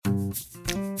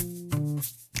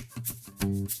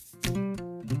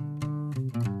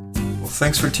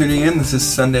thanks for tuning in. This is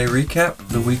Sunday Recap,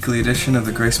 the weekly edition of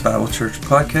the Grace Bible Church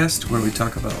podcast, where we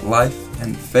talk about life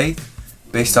and faith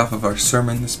based off of our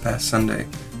sermon this past Sunday.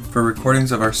 For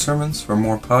recordings of our sermons, for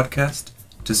more podcasts,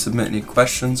 to submit any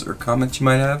questions or comments you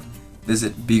might have,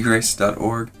 visit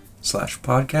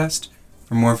bgrace.org/podcast.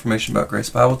 For more information about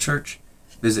Grace Bible Church,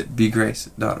 visit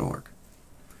bgrace.org.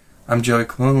 I'm Joey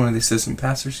Colon, one of the assistant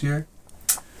pastors here.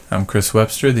 I'm Chris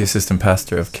Webster, the assistant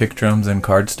pastor of Kick Drums and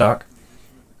Cardstock.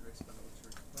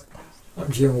 I'm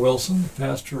Jim Wilson,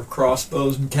 pastor of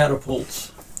Crossbows and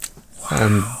Catapults.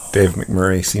 I'm Dave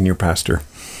McMurray, senior pastor.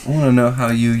 I want to know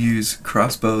how you use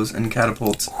crossbows and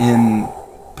catapults in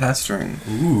pastoring.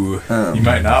 Ooh, you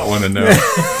might not want to know.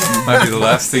 Might be the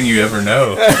last thing you ever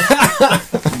know.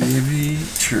 Maybe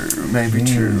true.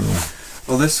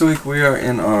 Well, this week we are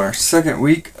in our second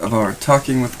week of our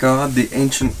Talking with God, the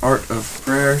Ancient Art of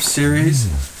Prayer series,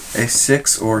 a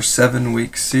 6 or 7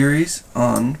 week series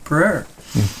on prayer.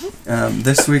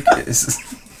 This week is...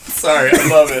 Sorry, I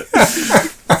love it.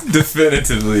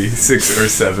 Definitively 6 or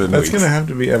 7 That's weeks. going to have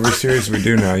to be every series we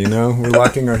do now, you know? We're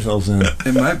locking ourselves in.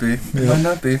 It might be. It might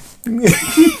not be.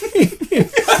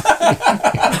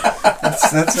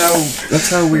 That's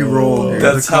how we roll here.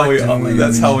 That's how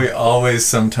we always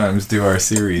sometimes do our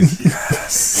series.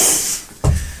 Yes.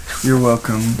 You're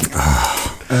welcome.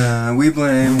 We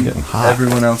blame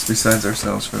everyone else besides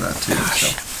ourselves for that too.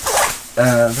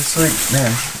 So, this week,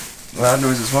 man, loud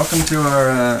noises. Welcome to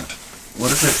our, what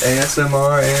is it?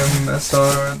 ASMR,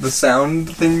 AMSR, the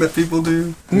sound thing that people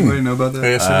do. Anybody know about that?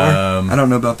 ASMR? I don't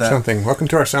know about that. Sound thing. Welcome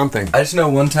to our sound thing. I just know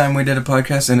one time we did a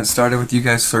podcast and it started with you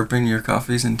guys slurping your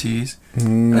coffees and teas.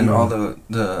 And all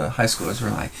the high schoolers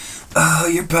were like, oh,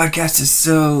 your podcast is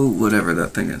so whatever that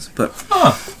thing is. But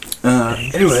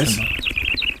anyways.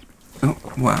 Oh,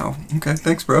 wow. Okay,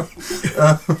 thanks, bro.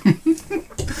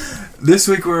 This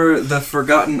week we're the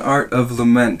forgotten art of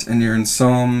lament, and you're in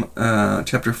Psalm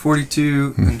chapter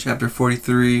 42 and chapter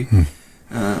 43.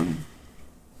 And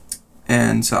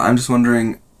so I'm just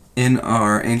wondering, in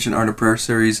our Ancient Art of Prayer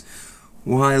series,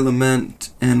 why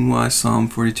lament and why Psalm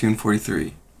 42 and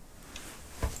 43?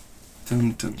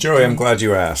 Dun, dun, Joey, dun. I'm glad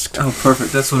you asked. Oh,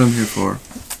 perfect. That's what I'm here for.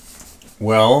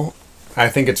 Well, I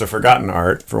think it's a forgotten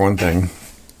art, for one thing.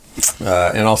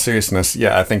 In all seriousness,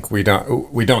 yeah, I think we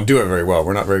don't do it very well.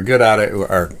 We're not very good at it.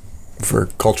 For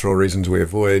cultural reasons, we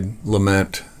avoid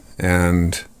lament,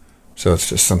 and so it's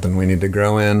just something we need to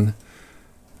grow in.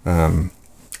 And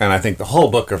I think the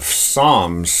whole book of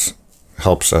Psalms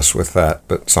helps us with that,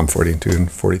 but Psalm 42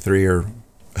 and 43 are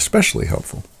especially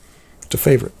helpful. It's a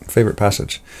favorite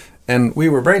passage. And we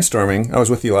were brainstorming, I was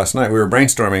with you last night, we were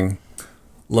brainstorming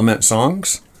lament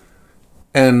songs,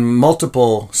 and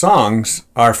multiple songs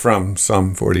are from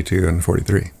Psalm 42 and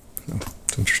 43. So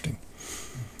it's interesting.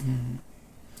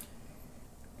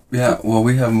 Yeah, well,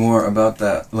 we have more about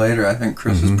that later. I think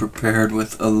Chris is prepared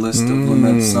with a list of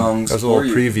lament songs. That's a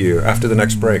little preview after the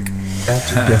next break.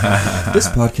 This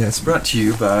podcast brought to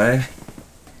you by...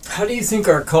 How do you think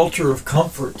our culture of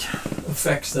comfort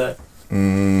affects that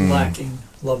lacking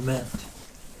lament?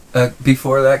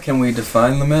 Before that, can we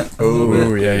define lament a little bit?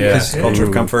 Oh, yeah. Culture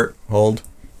of comfort, hold.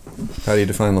 How do you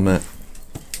define lament?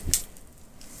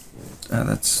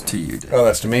 That's to you, Dave. Oh,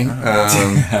 that's to me?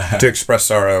 To express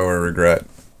sorrow or regret.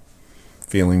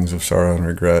 Feelings of sorrow and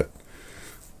regret.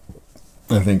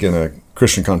 I think in a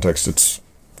Christian context, it's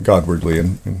Godwardly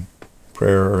in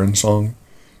prayer or in song.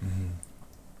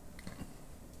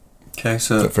 Okay,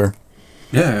 so... Is that fair?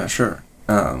 Yeah, sure.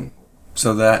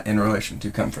 So that in relation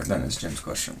to comfort, then, is Jim's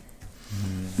question.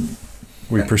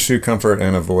 We pursue comfort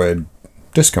and avoid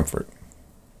discomfort.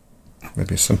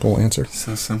 Maybe a simple answer.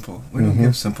 So simple. We don't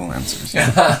give simple answers.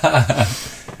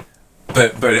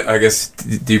 But I guess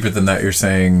deeper than that, you're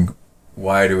saying,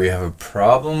 why do we have a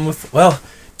problem with... Well,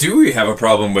 do we have a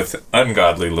problem with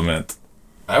ungodly lament?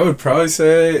 I would probably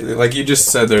say, like you just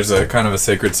said, there's a kind of a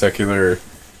sacred secular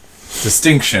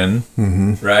distinction,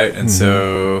 right? And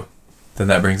so then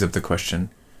that brings up the question.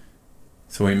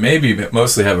 So we maybe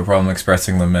mostly have a problem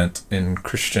expressing lament in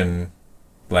Christendom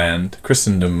land,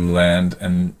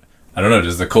 and I don't know,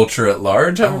 does the culture at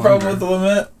large have a problem with the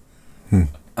lament?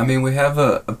 I mean, we have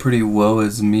a pretty woe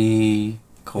is me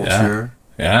culture.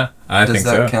 Yeah, I think so.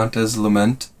 Does that count as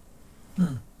lament?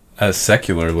 As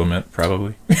secular lament,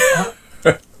 probably. I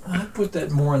put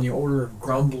that more on the order of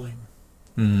grumbling.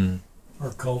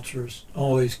 Our culture's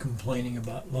always complaining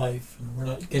about life, and we're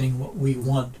not getting what we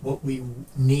want, what we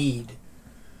need.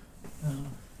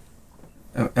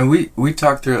 And we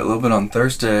talked through it a little bit on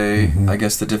Thursday, I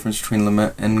guess, the difference between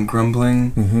lament and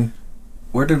grumbling.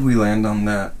 Where did we land on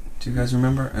that? Do you guys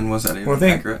remember? And was that even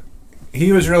accurate?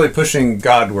 He was really pushing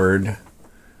Godward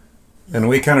And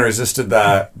we kind of resisted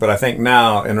that, but I think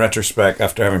now, in retrospect,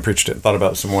 after having preached it and thought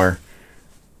about it some more,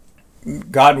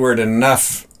 Godward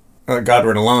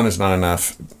alone is not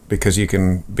enough, because you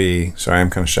can be... Sorry, I'm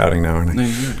kind of shouting now, aren't I? No,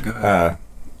 you're good. Go ahead.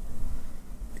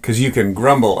 Because you can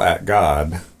grumble at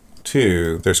God,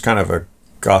 too. There's kind of a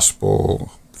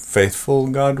gospel faithful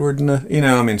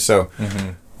Godwardness, so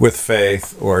with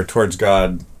faith or towards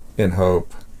God in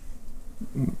hope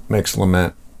makes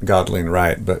lament godly and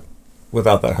right, but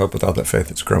without that hope, without that faith,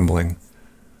 it's grumbling.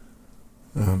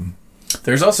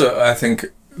 There's also, I think,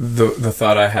 the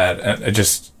thought I had, and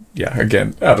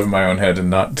again, out of my own head and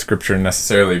not scripture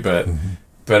necessarily, but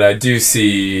I do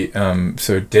see,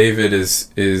 so David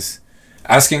is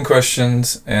asking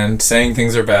questions and saying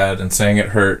things are bad and saying it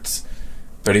hurts,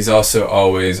 but he's also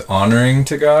always honoring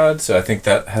to God. So I think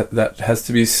that has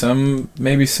to be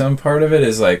maybe some part of it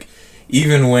is like,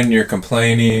 even when you're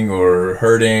complaining or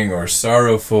hurting or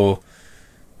sorrowful,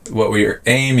 what we are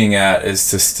aiming at is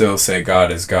to still say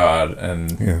God is God.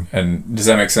 And does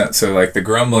that make sense? So like the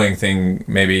grumbling thing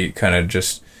maybe kind of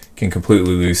just can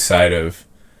completely lose sight of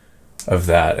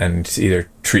that and either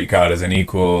treat God as an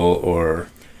equal or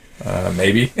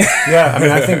maybe. Yeah, I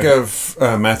mean, I think of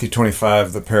Matthew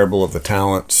 25, the parable of the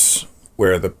talents,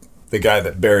 where the guy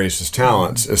that buries his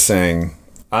talents is saying,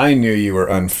 I knew you were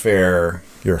unfair,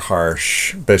 you're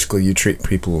harsh, basically you treat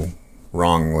people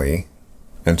wrongly.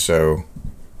 And so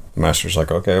the master's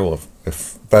like, okay, well,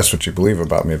 if that's what you believe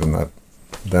about me,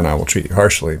 then I will treat you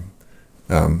harshly.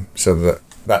 So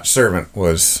that servant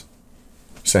was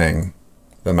saying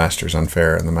the master's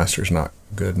unfair and the master's not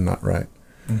good and not right.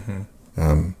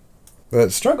 The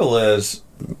struggle is,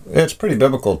 it's pretty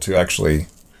biblical to actually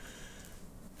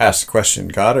ask the question,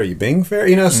 God, are you being fair?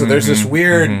 So there's this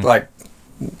weird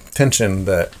tension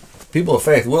that people of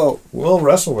faith will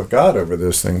wrestle with God over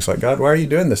those things. Like, God, why are you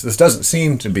doing this? This doesn't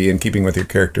seem to be in keeping with your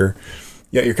character.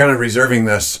 Yet you're kind of reserving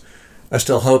this. I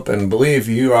still hope and believe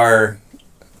you are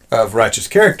of righteous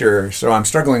character, so I'm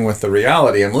struggling with the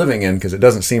reality I'm living in because it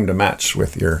doesn't seem to match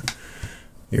with your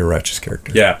righteous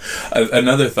character. Yeah.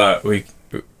 Another thought we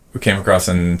came across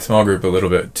in small group a little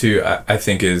bit too, I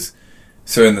think is,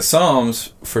 so in the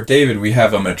Psalms, for David, we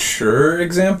have a mature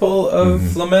example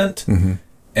of lament.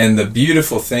 And the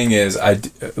beautiful thing is,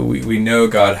 we know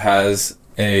God has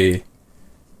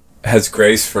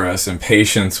grace for us and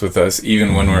patience with us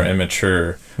even when we're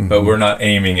immature, but we're not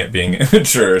aiming at being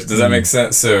immature. Does that make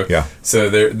sense? So yeah. So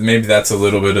there, maybe that's a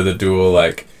little bit of the dual,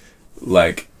 like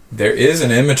there is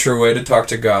an immature way to talk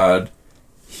to God.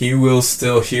 He will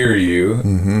still hear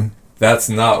you. That's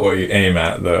not what you aim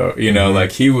at, though.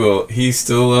 Like he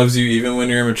still loves you even when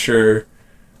you're immature.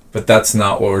 But that's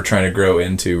not what we're trying to grow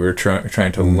into. We're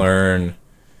trying to learn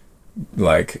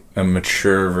like a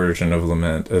mature version of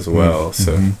lament as well.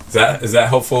 So is that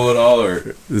helpful at all,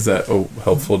 or is that a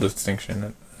helpful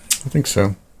distinction? I think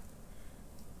so.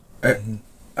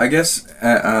 I guess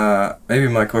maybe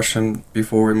my question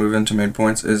before we move into main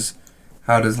points is,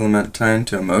 how does lament tie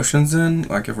into emotions then?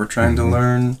 Like if we're trying to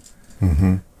learn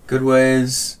good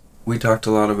ways, we talked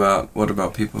a lot about what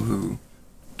about people who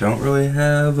don't really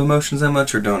have emotions that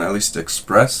much or don't at least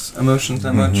express emotions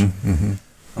that much.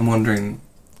 I'm wondering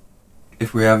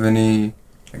if we have any,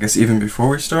 I guess even before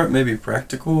we start, maybe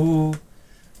practical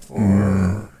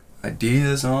or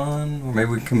ideas on, or maybe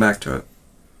we can come back to it.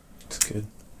 That's good.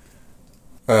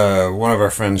 One of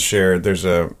our friends shared, there's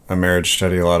a marriage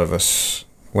study a lot of us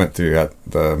went through at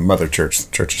the mother church,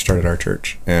 the church that started our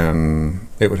church, and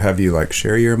it would have you like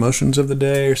share your emotions of the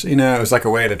day, or it was like a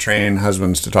way to train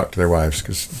husbands to talk to their wives,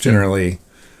 because generally,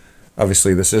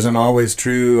 obviously this isn't always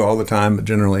true all the time, but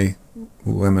generally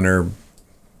women are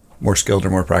more skilled or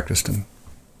more practiced in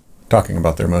talking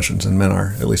about their emotions than men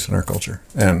are, at least in our culture.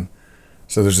 And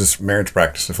so there's this marriage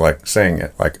practice of like saying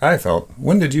it, like,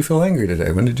 when did you feel angry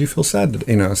today? When did you feel sad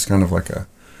today? It's kind of like a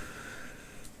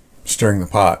stirring the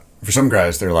pot. For some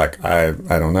guys, they're like, I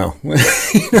don't know.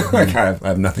 Like I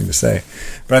have nothing to say.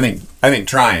 But I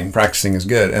think practicing is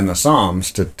good. And the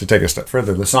Psalms, to take a step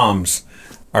further, the Psalms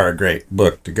are a great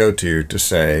book to go to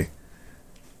say,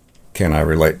 can I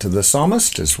relate to the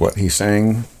psalmist? Is what he's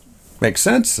saying make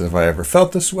sense? Have I ever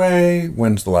felt this way?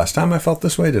 When's the last time I felt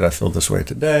this way? Did I feel this way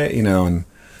today? And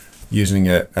using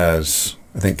it as,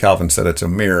 I think Calvin said, it's a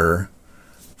mirror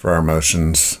for our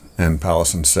emotions. And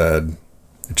Powlison said,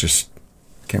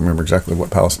 can't remember exactly what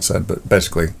Powlison said, but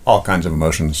basically all kinds of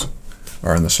emotions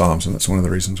are in the Psalms, and that's one of the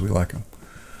reasons we like them.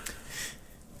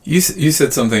 You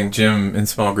said something, Jim, in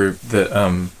small group that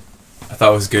I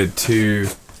thought was good too,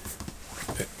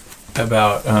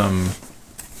 about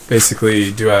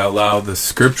basically, do I allow the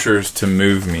scriptures to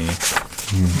move me?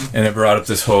 And it brought up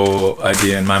this whole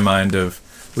idea in my mind of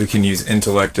we can use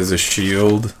intellect as a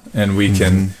shield, and we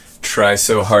can try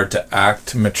so hard to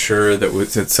act mature that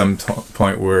at some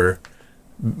point we're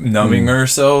numbing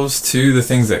ourselves to the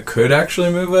things that could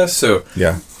actually move us. So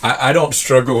Yeah. I don't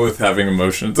struggle with having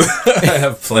emotions. I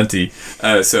have plenty.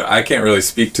 So I can't really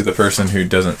speak to the person who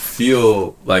doesn't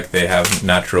feel like they have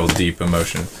natural, deep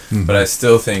emotion. But I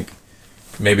still think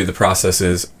maybe the process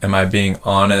is, am I being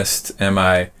honest? Am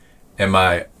I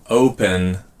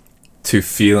open to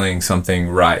feeling something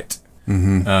right?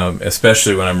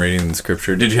 Especially when I'm reading the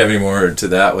scripture. Did you have any more to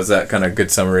that? Was that kind of a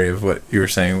good summary of what you were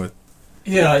saying with?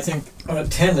 Yeah, I think a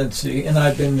tendency, and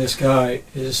I've been this guy,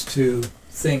 is to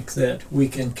think that we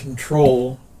can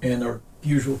control, and our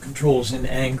usual control is in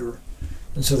anger.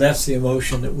 And so that's the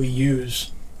emotion that we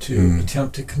use to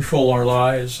attempt to control our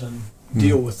lives and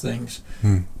deal with things.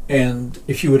 And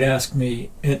if you would ask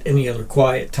me at any other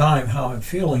quiet time how I'm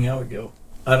feeling, I would go,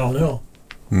 I don't know.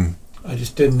 I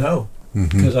just didn't know,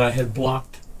 because I had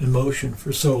blocked emotion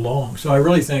for so long. So I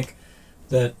really think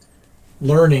that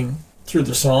learning through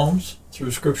the Psalms,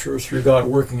 through Scripture, through God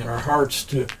working in our hearts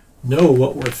to know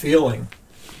what we're feeling,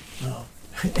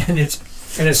 and it's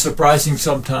surprising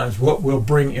sometimes what will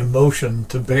bring emotion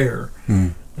to bear.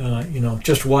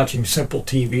 Just watching simple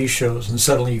TV shows, and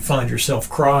suddenly you find yourself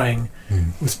crying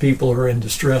with people who are in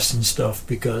distress and stuff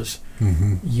because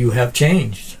you have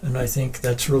changed, and I think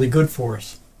that's really good for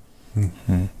us.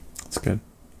 That's good.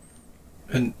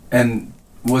 And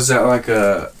was that like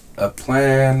a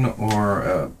plan or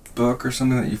a book or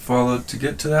something that you followed to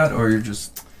get to that, or you're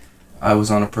just, I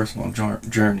was on a personal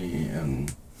journey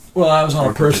and... Well, I was on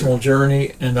a personal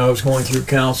journey, and I was going through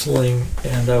counseling,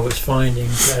 and I was finding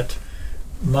that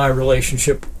my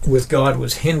relationship with God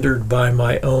was hindered by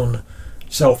my own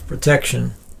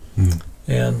self-protection,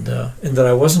 and that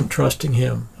I wasn't trusting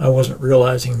Him. I wasn't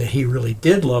realizing that He really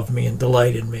did love me and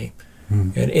delight in me.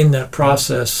 And in that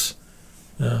process,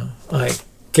 I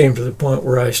came to the point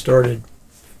where I started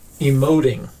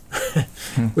emoting,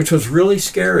 which was really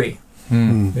scary.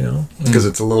 Because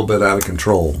it's a little bit out of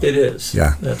control. It is.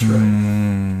 Yeah. That's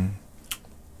right.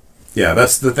 Yeah,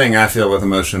 that's the thing I feel with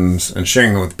emotions and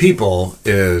sharing them with people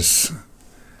is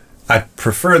I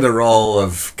prefer the role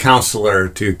of counselor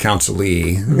to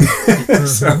counselee.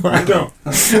 So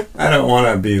I don't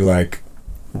want to be like,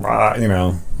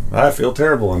 I feel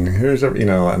terrible and here's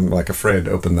I'm like afraid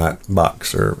to open that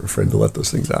box or afraid to let those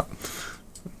things out.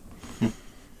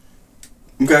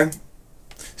 Okay.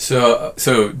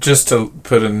 So just to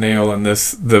put a nail in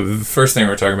this, the first thing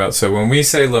we're talking about, so when we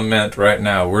say lament right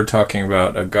now, we're talking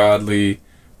about a godly,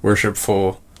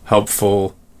 worshipful,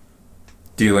 helpful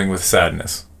dealing with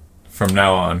sadness from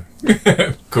now on.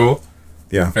 Cool?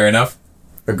 Yeah. Fair enough?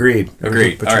 Agreed.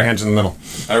 Put your hands in the middle.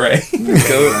 All right. Go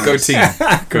team. Go team.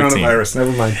 Coronavirus,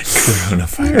 never mind.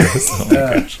 Coronavirus. Oh my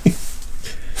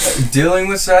gosh. Dealing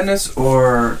with sadness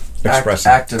or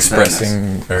active sadness?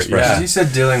 Yeah. You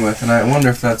said dealing with, and I wonder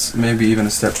if that's maybe even a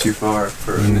step too far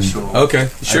for initial. Okay,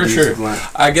 sure.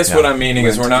 I guess what I'm meaning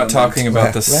is we're not talking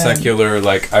about the secular,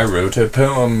 like I wrote a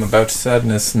poem about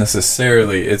sadness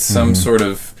necessarily. It's some sort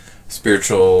of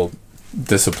spiritual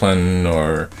discipline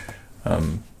or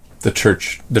the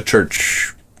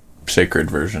church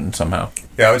sacred version somehow.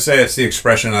 Yeah, I would say it's the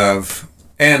expression of,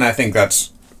 and I think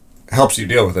that's helps you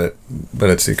deal with it, but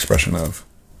it's the expression of.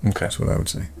 Okay. That's what I would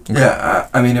say. Yeah,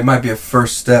 I mean, it might be a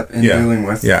first step in dealing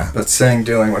with, but saying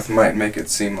dealing with might make it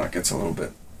seem like it's a little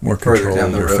bit more further controlled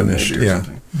down the or road finished. maybe or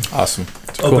something. Awesome.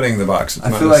 Opening the box. It's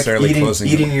I not feel like necessarily closing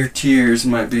eating your tears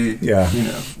might be,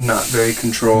 not very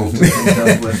controlled and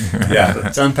dealt with. Yeah,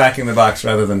 it's unpacking the box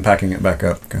rather than packing it back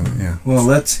up. Well,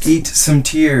 let's eat some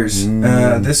tears.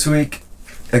 This week,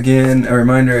 again, a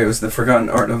reminder, it was the Forgotten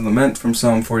Art of Lament from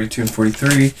Psalm 42 and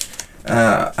 43.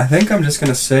 I think I'm just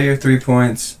going to say your 3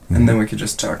 points, and then we could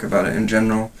just talk about it in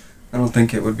general. I don't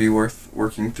think it would be worth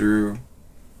working through,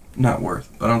 not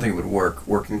worth, but I don't think it would work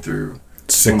working through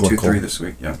cyclical. 1, 2, 3 this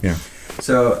week. Yeah.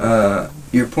 So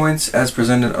your points as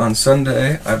presented on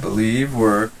Sunday, I believe,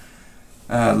 were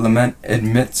lament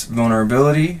admits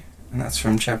vulnerability, and that's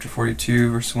from chapter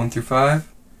 42, verse 1 through 5.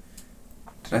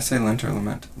 Did I say lament or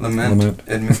lament? Lament.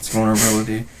 Admits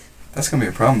vulnerability. That's going to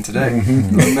be a problem today.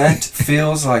 Lament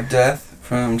feels like death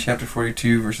from chapter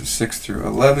 42, verses 6 through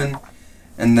 11.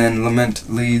 And then lament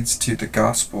leads to the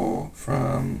gospel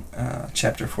from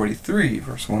chapter 43,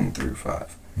 verse 1 through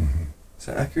 5. Is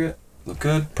that accurate? Look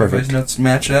good? Perfect. Everybody's notes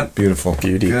match up? Beautiful.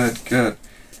 Beauty. Good.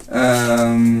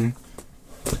 I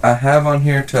have on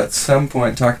here to at some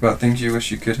point talk about things you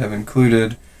wish you could have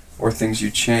included or things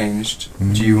you changed.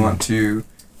 Do you want to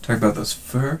talk about those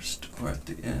first or at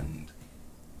the end?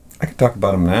 I can talk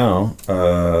about them now.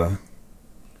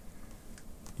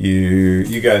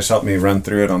 you guys helped me run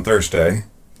through it on Thursday.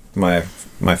 My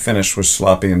finish was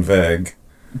sloppy and vague.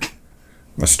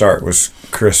 My start was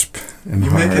crisp and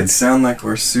You hard. make it sound like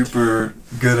we're super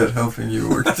good at helping you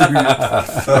work through your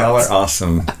thoughts. Y'all are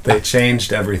awesome. They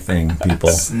changed everything, people.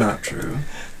 It's not true.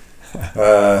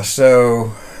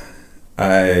 So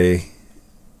I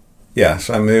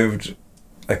moved,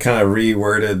 I kind of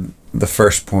reworded the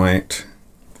first point,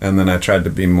 and then I tried to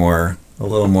be a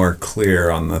little more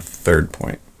clear on the third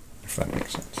point, if that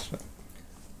makes sense.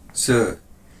 So,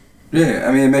 yeah,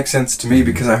 I mean, it makes sense to me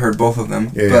because I heard both of them.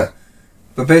 Yeah.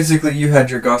 But basically, you had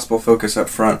your gospel focus up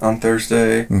front on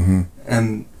Thursday, Mm-hmm.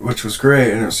 and which was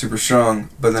great, and it was super strong.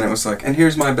 But then it was like, and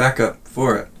here's my backup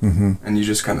for it, Mm-hmm. and you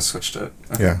just kind of switched it.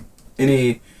 Yeah.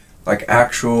 Any like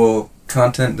actual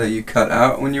content that you cut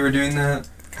out when you were doing that?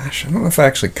 Gosh, I don't know if I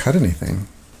actually cut anything.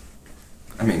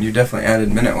 I mean, you definitely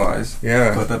added minute-wise,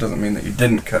 Yeah. but that doesn't mean that you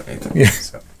didn't cut anything. Yeah.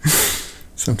 So.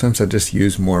 Sometimes I just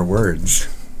use more words.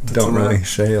 Don't a lot. really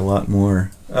say a lot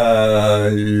more.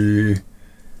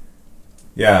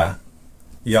 Yeah.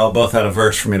 Y'all both had a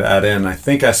verse for me to add in. I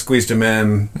think I squeezed them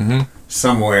in Mm-hmm.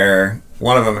 somewhere.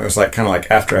 One of them, it was like kind of like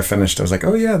after I finished, I was like,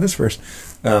 oh yeah, this verse.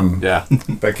 Yeah.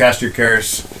 But cast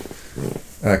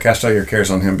all your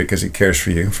cares on him because he cares for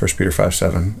you. 1 Peter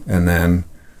 5:7. And then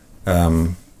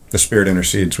the Spirit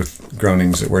intercedes with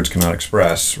groanings that words cannot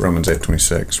express. Romans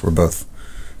 8:26. We're both.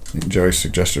 Joey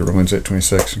suggested Romans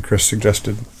 8:26, and Chris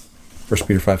suggested 1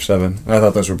 Peter 5:7. And I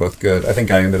thought those were both good. I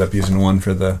think I ended up using one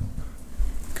for the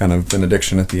kind of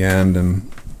benediction at the end,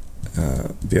 and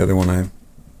the other one I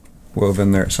wove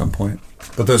in there at some point.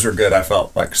 But those were good. I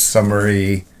felt like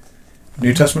summary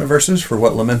New Testament verses for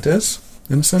what lament is,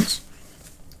 in a sense.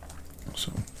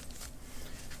 So.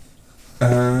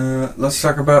 Let's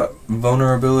talk about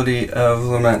vulnerability of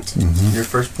lament. Mhm. Your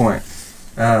first point.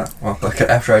 Well, like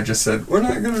after I just said, we're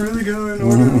not going to really go in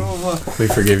order, blah, blah, blah. We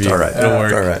forgive you. All right. It'll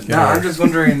work. All right. No, I'm just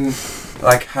wondering,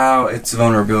 like, how it's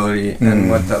vulnerability and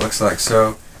what that looks like.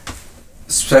 So,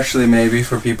 especially maybe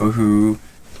for people who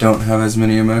don't have as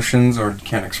many emotions or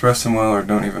can't express them well or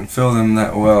don't even feel them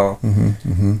that well,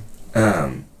 Mm-hmm,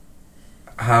 mm-hmm.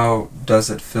 how does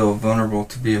it feel vulnerable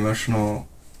to be emotional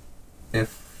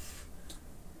if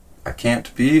I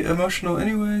can't be emotional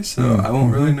anyway? So I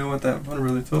won't really know what that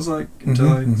vulnerability feels like until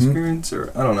I experience,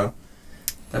 or I don't know.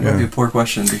 That might be a poor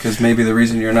question, because maybe the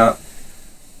reason you're not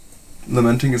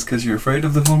lamenting is because you're afraid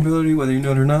of the vulnerability, whether you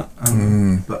know it or not. I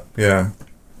don't know. But Yeah.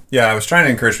 Yeah, I was trying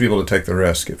to encourage people to take the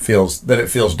risk. It feels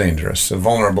dangerous. So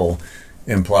vulnerable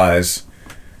implies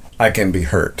I can be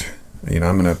hurt.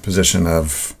 I'm in a position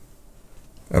of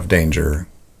danger.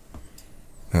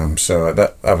 So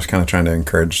that I was kind of trying to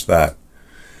encourage that.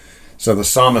 So the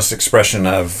psalmist's expression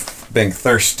of being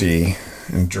thirsty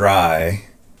and dry,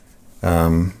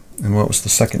 and what was the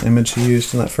second image he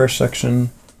used in that first section?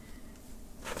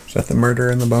 Is that the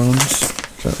murder in the bones?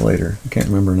 Is that later? I can't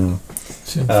remember now.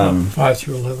 It's in 5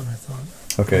 through 11, I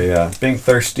thought. Okay, yeah. Being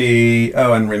thirsty,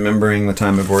 and remembering the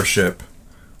time of worship.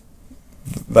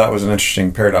 That was an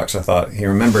interesting paradox, I thought. He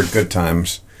remembered good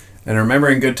times. And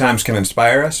remembering good times can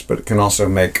inspire us, but it can also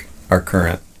make our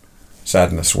current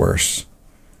sadness worse.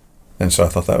 And so I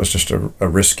thought that was just a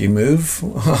risky move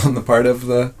on the part of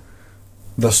the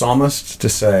psalmist to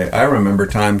say, I remember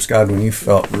times, God, when you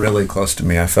felt really close to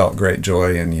me. I felt great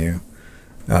joy in you.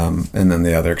 And then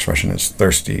the other expression is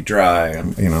thirsty, dry.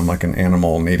 I'm like an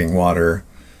animal needing water,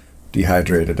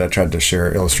 dehydrated. I tried to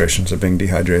share illustrations of being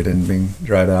dehydrated and being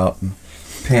dried out. And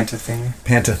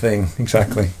Pantothing,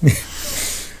 exactly.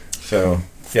 So,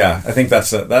 yeah, I think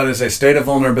that is a state of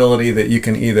vulnerability that you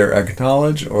can either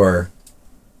acknowledge or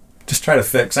just try to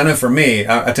fix. I know for me,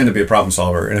 I tend to be a problem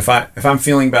solver, and if I'm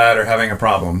feeling bad or having a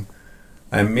problem,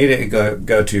 I immediately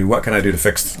go to what can I do to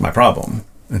fix my problem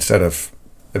instead of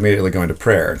immediately going to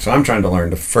prayer. So I'm trying to learn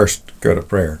to first go to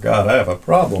prayer. God, I have a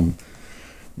problem.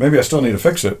 Maybe I still need to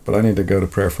fix it, but I need to go to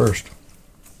prayer first.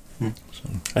 So.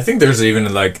 I think there's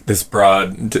even like this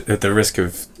broad, at the risk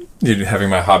of having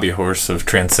my hobby horse of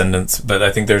transcendence, but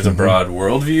I think there's a broad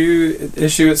worldview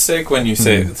issue at stake when you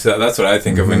say, so that's what I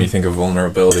think of when you think of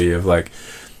vulnerability, of like,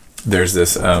 there's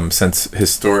this sense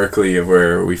historically of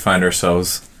where we find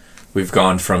ourselves, we've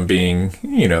gone from being,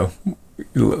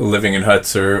 living in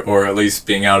huts or at least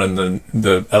being out in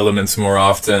the elements more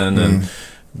often and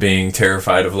being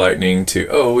terrified of lightning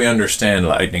to, we understand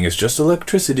lightning is just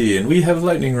electricity and we have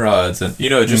lightning rods, and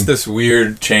just this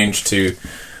weird change to,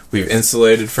 we've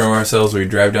insulated from ourselves. We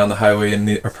drive down the highway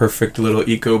in our perfect little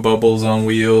eco bubbles on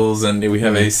wheels, and we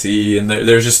have AC, and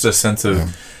there's just a sense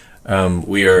of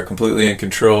we are completely in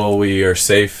control. We are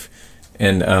safe,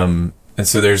 and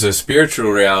so there's a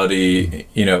spiritual reality,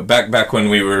 back when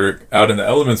we were out in the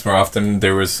elements more often,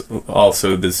 there was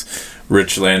also this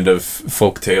rich land of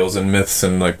folk tales and myths,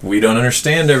 and like we don't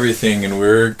understand everything, and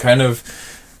we're kind of,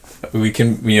 we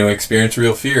can experience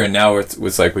real fear, and now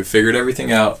it's like we figured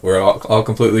everything out, we're all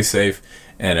completely safe,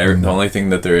 and the only thing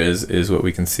that there is what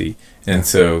we can see. And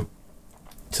so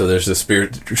there's the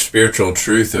spiritual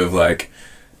truth of like,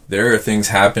 there are things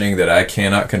happening that I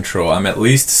cannot control. I'm at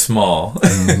least small,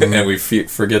 and we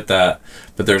forget that.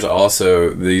 But there's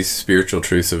also these spiritual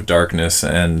truths of darkness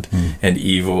and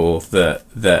evil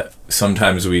that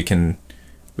sometimes we can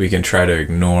try to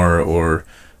ignore or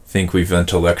think we've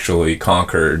intellectually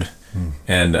conquered.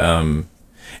 And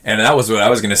that was what I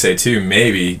was going to say too.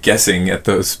 Maybe guessing at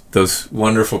those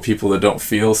wonderful people that don't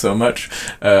feel so much.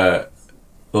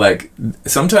 Like,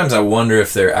 sometimes I wonder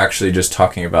if they're actually just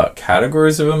talking about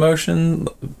categories of emotion,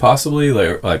 possibly.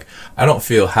 Like I don't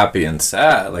feel happy and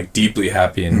sad, like deeply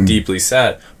happy and deeply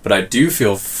sad, but I do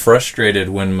feel frustrated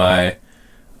when my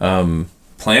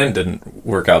plan didn't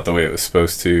work out the way it was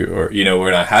supposed to, or,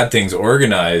 when I had things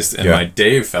organized and my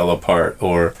day fell apart,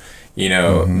 or,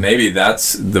 maybe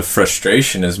that's the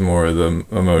frustration is more of the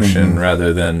emotion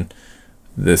rather than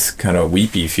this kind of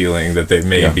weepy feeling that they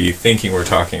may be thinking we're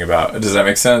talking about. Does that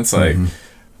make sense? Like,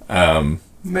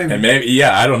 maybe. And maybe,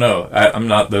 I don't know. I'm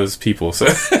not those people, so.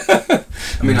 I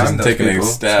mean, I'm taking a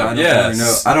stab.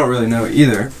 So I don't really know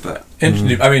either, but. I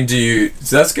mean,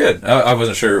 so that's good. I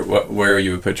wasn't sure where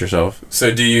you would put yourself.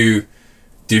 So do you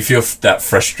feel that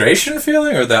frustration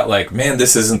feeling, or that like, man,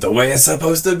 this isn't the way it's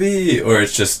supposed to be, or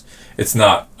it's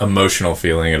not emotional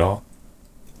feeling at all?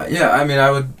 Yeah, I mean,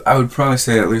 I would probably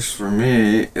say, at least for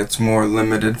me, it's more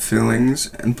limited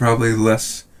feelings and probably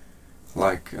less,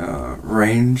 like,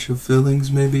 range of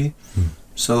feelings, maybe.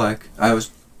 So, like, I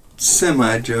was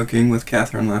semi-joking with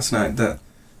Catherine last night that,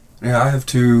 I have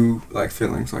two, like,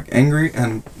 feelings, like, angry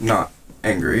and not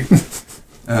angry.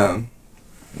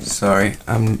 Sorry,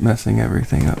 I'm messing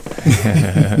everything up.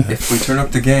 If we turn up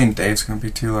the gain, Dave's gonna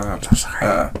be too loud.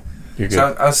 Sorry. You're good.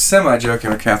 So I was semi-joking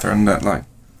with Catherine that, like,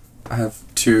 I have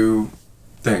two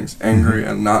things, angry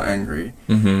and not angry.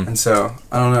 And so,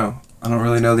 I don't know. I don't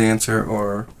really know the answer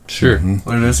or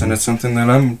what it is, and it's something that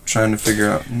I'm trying to figure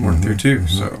out and work through too.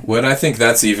 So, what I think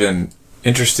that's even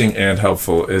interesting and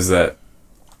helpful is that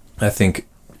I think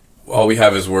all we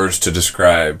have is words to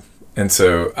describe. And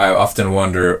so I often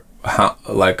wonder how,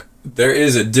 like, there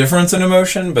is a difference in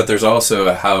emotion, but there's also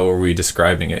a how are we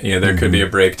describing it. There could be a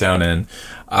breakdown in,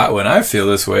 when I feel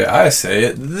this way, I say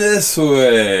it this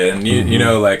way,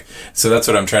 and like, so that's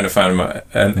what I'm trying to find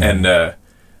and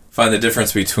find the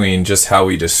difference between just how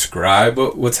we describe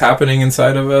what's happening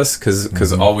inside of us,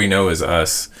 because all we know is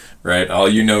us, right? All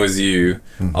you know is you.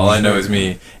 All I know is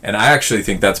me, and I actually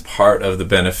think that's part of the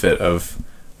benefit of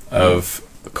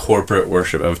corporate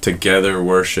worship, of together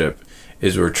worship,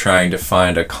 is we're trying to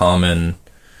find a common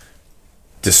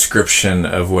description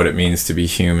of what it means to be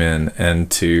human, and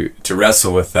to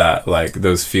wrestle with that, like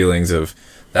those feelings of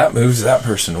that moves that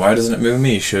person, why doesn't it move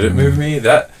me, should it move me,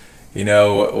 that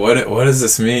what does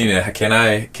this mean, can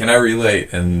I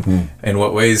relate, and in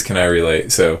what ways can I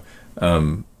relate? So I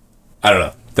don't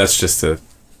know, that's just to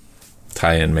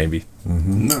tie in maybe.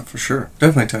 No, for sure,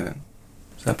 definitely tie in.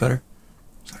 Is that better?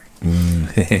 Sorry.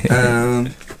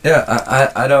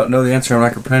 I don't know the answer. I'm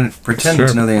not going to pretend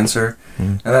to know the answer.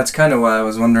 And that's kind of why I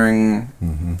was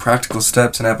wondering practical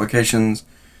steps and applications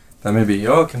that maybe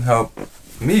y'all can help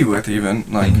me with, even.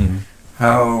 Like,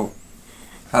 how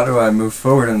do I move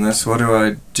forward in this? What do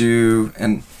I do?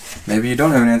 And maybe you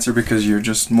don't have an answer because you're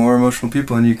just more emotional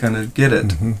people and you kind of get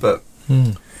it. But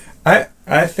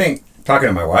I think talking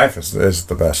to my wife is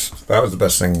the best. That was the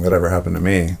best thing that ever happened to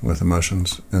me with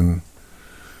emotions. And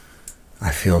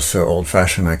I feel so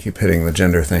old-fashioned. I keep hitting the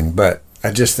gender thing, but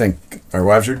I just think our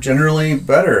wives are generally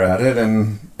better at it,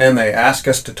 and they ask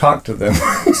us to talk to them.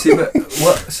 See, but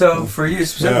so for you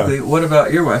specifically, what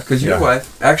about your wife? Because your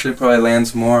wife actually probably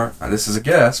lands more, this is a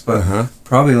guess, but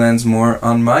probably lands more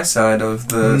on my side of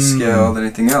the scale than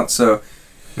anything else. So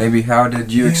maybe how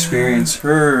did you experience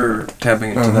her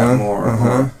tapping into that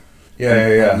more?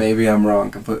 Yeah. Maybe I'm wrong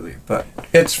completely, but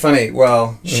it's funny.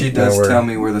 Well, she does tell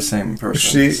me we're the same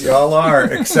person. Y'all are,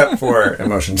 except for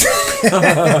emotions.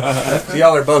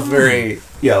 Y'all are both very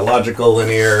logical,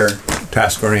 linear,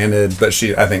 task-oriented, but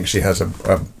I think she has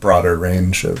a broader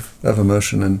range of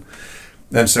emotion,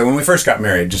 and so when we first got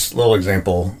married, just a little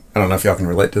example. I don't know if y'all can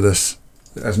relate to this.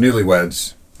 As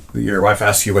newlyweds, your wife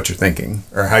asks you what you're thinking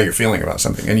or how you're feeling about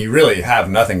something, and you really have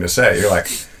nothing to say. You're like,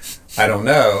 I don't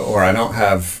know, or I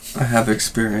have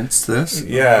experienced this.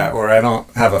 Yeah, or I don't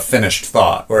have a finished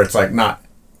thought, or it's like not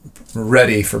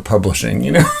ready for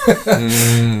publishing,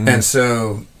 And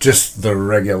so just the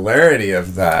regularity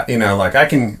of that, like I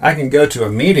can go to a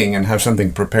meeting and have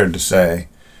something prepared to say,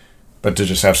 but to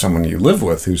just have someone you live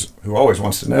with who always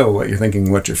wants to know what you're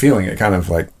thinking, what you're feeling, it kind of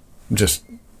like just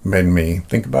made me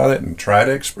think about it and try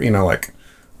to, like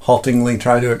haltingly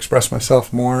try to express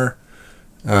myself more.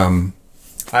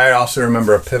 I also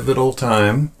remember a pivotal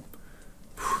time.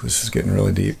 This is getting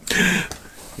really deep.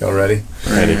 Y'all ready?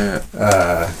 Ready.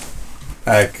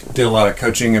 I did a lot of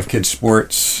coaching of kids'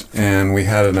 sports, and we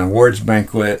had an awards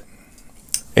banquet,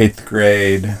 8th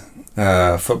grade,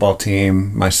 football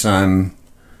team. My son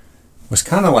was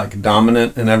kind of like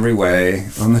dominant in every way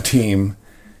on the team.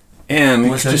 And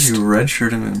because was just, you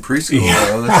redshirted him in preschool,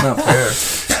 though. That's not fair.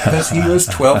 Because he was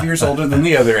 12 years older than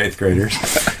the other 8th graders.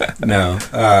 No.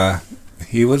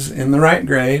 He was in the right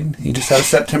grade. He just had a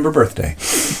September birthday.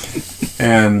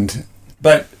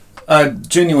 But a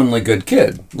genuinely good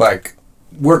kid. Like,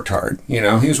 worked hard, He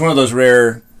was one of those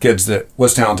rare kids that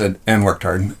was talented and worked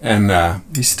hard. And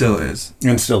he still is.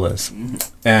 And still is.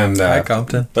 And Hi,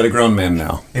 Compton. But a grown man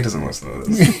now. He doesn't listen to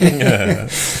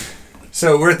this.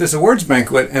 So we're at this awards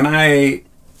banquet, and I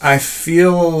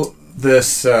feel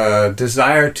this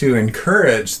desire to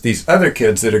encourage these other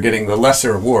kids that are getting the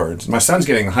lesser awards. My son's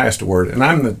getting the highest award, and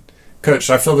I'm the coach,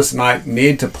 so I feel this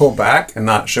need to pull back and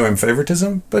not show him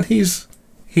favoritism, but he's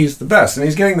the best, and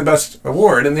he's getting the best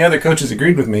award, and the other coaches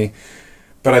agreed with me,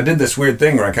 but I did this weird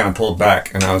thing where I kind of pulled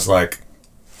back, and I was like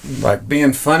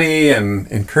being funny and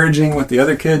encouraging with the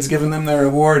other kids, giving them their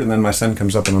award, and then my son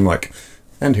comes up, and I'm like,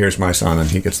 and here's my son, and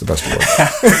he gets the best award.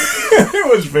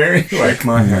 It was very like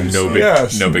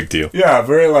no big deal. Yeah,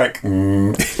 very like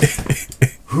and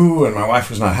my wife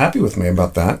was not happy with me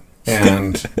about that,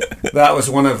 and that was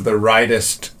one of the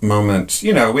rightest moments.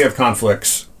 We have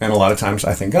conflicts, and a lot of times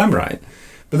I think I'm right,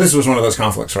 but this was one of those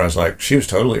conflicts where I was like, she was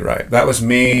totally right. That was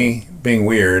me being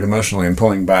weird emotionally and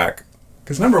pulling back,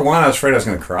 because number one, I was afraid I was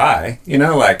going to cry.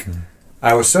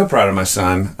 I was so proud of my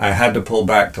son, I had to pull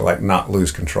back to like not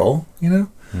lose control,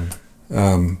 but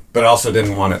I also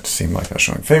didn't want it to seem like I was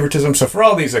showing favoritism. So for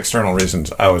all these external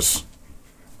reasons, I was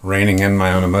reining in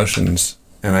my own emotions,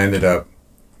 and I ended up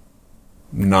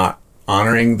not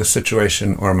honoring the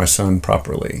situation or my son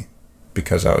properly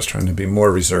because I was trying to be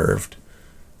more reserved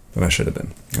than I should have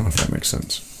been. I don't know if that makes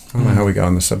sense. I don't know how we got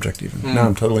on the subject even. Now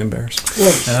I'm totally embarrassed.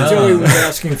 Well, Joey was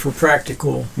asking for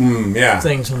practical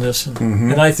things on this.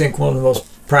 And I think one of the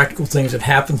most practical things that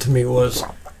happened to me was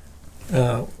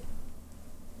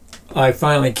I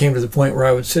finally came to the point where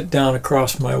I would sit down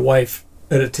across my wife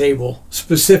at a table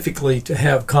specifically to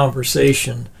have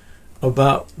conversation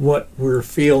about what we're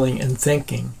feeling and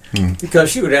thinking. Because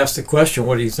she would ask the question,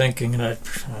 what are you thinking? And I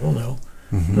don't know.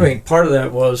 I mean, part of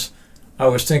that was I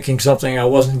was thinking something I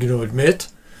wasn't going to admit.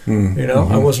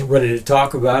 I wasn't ready to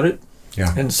talk about it.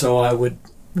 Yeah. And so I would,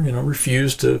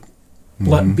 refuse to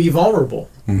be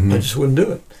vulnerable. I just wouldn't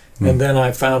do it. And then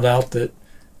I found out that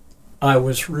I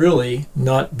was really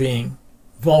not being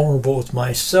vulnerable with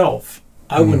myself.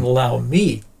 I wouldn't allow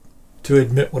me to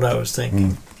admit what I was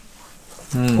thinking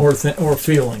or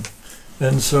feeling.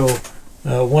 And so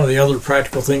one of the other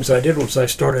practical things I did was I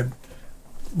started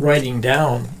writing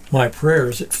down my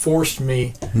prayers. It forced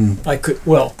me,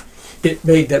 it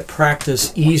made that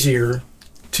practice easier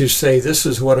to say, this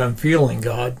is what I'm feeling,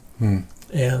 God.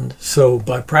 And so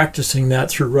by practicing that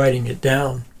through writing it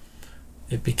down,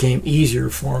 it became easier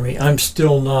for me. I'm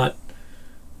still not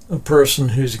a person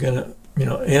who's going to,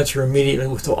 answer immediately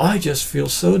with, oh, I just feel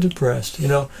so depressed.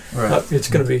 Right. It's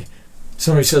going to be,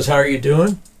 somebody says, how are you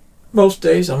doing? Most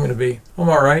days I'm going to be, I'm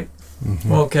all right.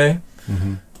 I'm okay.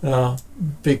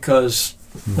 Because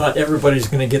not everybody's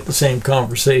going to get the same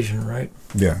conversation, right?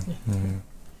 Yeah.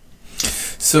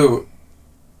 So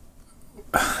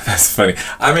that's funny.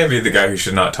 I may be the guy who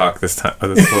should not talk this whole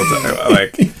time.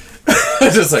 Like,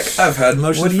 just like I've had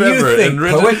emotions forever and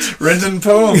written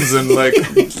poems and like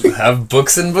have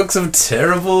books and books of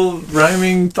terrible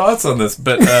rhyming thoughts on this.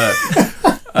 But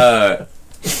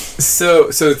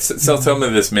so tell me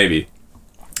this, maybe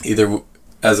either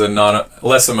as a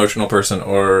less emotional person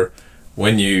or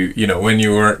when you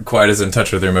weren't quite as in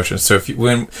touch with your emotions. So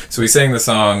we sang the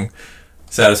song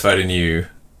 "Satisfied in You"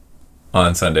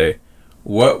 on Sunday.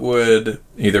 What would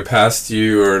either past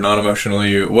you or non-emotional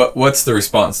you? What's the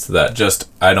response to that? Just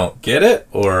I don't get it,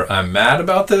 or I'm mad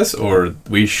about this, or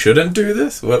we shouldn't do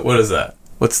this. What is that?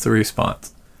 What's the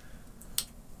response?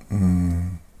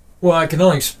 Well, I can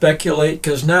only speculate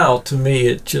because now to me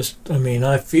it just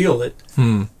I feel it,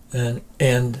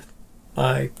 and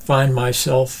I find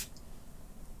myself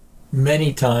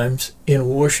many times in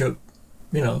worship,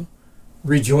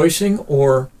 rejoicing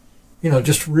or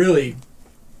just really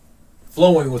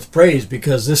flowing with praise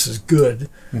because this is good.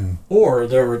 Or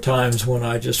there were times when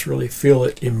I just really feel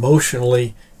it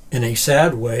emotionally in a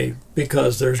sad way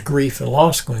because there's grief and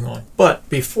loss going on. But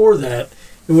before that,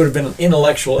 it would have been an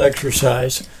intellectual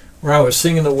exercise where I was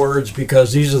singing the words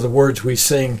because these are the words we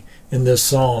sing in this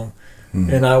song,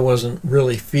 and I wasn't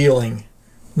really feeling,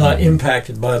 not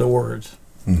impacted by the words.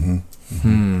 And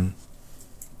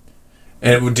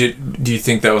do you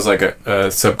think that was like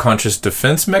a subconscious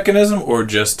defense mechanism, or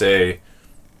just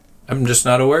I'm just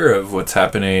not aware of what's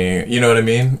happening? You know what I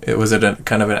mean? Was it a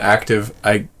kind of an active,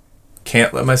 I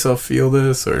can't let myself feel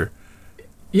this, or?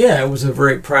 Yeah, it was a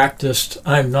very practiced,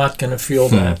 I'm not going to feel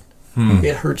that.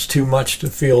 It hurts too much to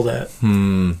feel that.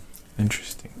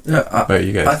 Interesting. Yeah, But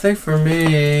you guys? I think for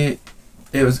me,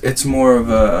 it's more of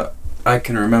a I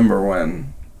can remember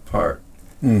when part.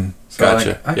 So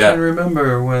Gotcha. I can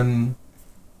remember when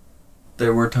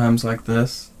there were times like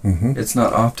this. It's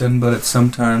not often, but it's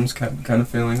sometimes kind of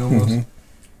feeling almost.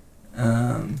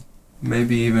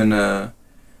 Maybe even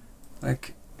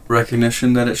like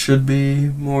recognition that it should be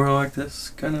more like this,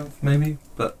 kind of maybe.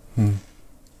 But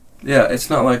yeah, it's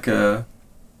not like an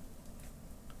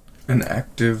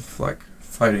active like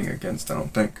fighting against. I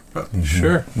don't think, but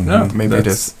Sure. No, maybe it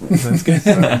is. That's good.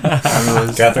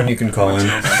 Catherine, you can call in.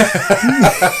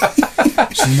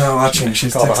 She's not watching.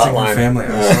 She's Call the texting hotline. her family.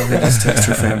 So they just text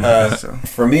her family. So.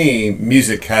 For me,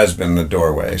 music has been the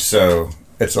doorway, so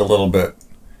it's a little bit.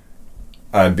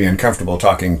 I'd be uncomfortable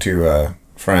talking to a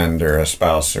friend or a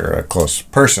spouse or a close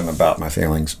person about my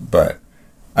feelings, but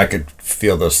I could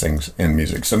feel those things in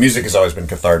music. So music has always been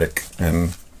cathartic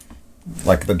and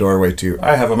like the doorway to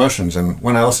I have emotions, and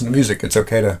when I listen to music, it's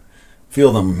okay to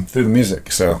feel them through the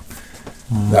music. So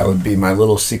that would be my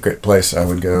little secret place I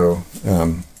would go.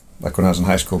 Like when I was in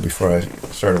high school before I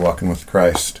started walking with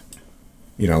Christ,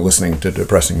 listening to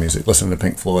depressing music, listening to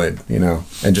Pink Floyd,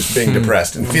 and just being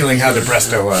depressed and feeling how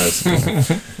depressed I was.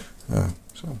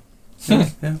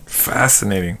 Yeah,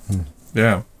 Fascinating.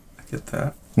 Yeah. I get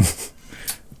that.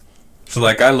 So,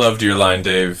 like, I loved your line,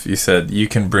 Dave. You said, you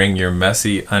can bring your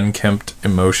messy, unkempt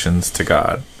emotions to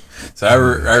God. So I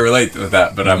relate with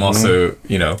that, but I'm also,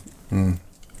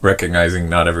 recognizing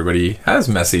not everybody has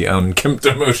messy, unkempt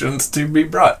emotions to be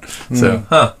brought.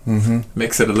 So,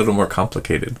 makes it a little more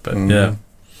complicated, but yeah.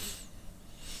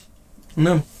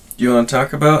 No. Do you want to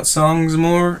talk about songs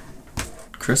more?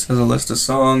 Chris has a list of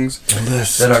songs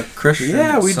that are Christian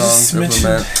We just songs of mentioned.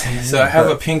 lament. So I have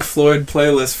a Pink Floyd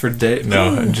playlist for Dave.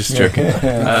 No, I'm just joking.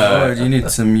 Lord, you need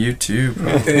some YouTube.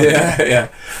 Yeah.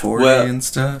 40 and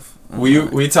stuff.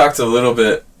 We talked a little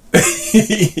bit.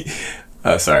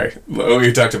 Sorry.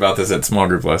 We talked about this at small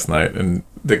group last night, and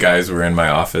the guys were in my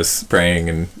office praying,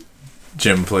 and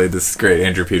Jim played this great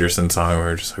Andrew Peterson song. We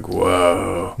were just like,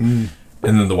 whoa.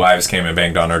 And then the wives came and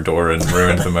banged on our door and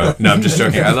ruined the moment. No, I'm just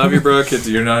joking. I love you, bro. Kids,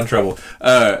 you're not in trouble.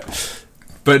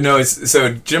 But no,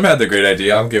 so Jim had the great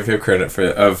idea. I'll give him credit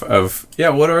for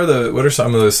what are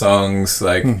some of those songs,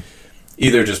 like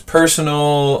either just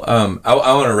personal. I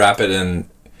want to wrap it in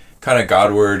kind of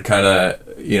Godward, kind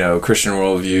of Christian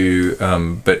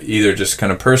worldview, but either just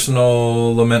kind of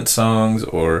personal lament songs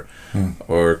or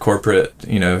corporate,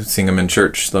 sing them in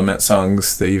church lament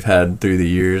songs that you've had through the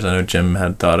years. I know Jim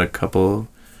had thought a couple.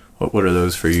 What are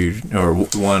those for you, or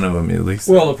one of them at least?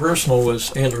 Well, the personal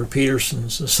was Andrew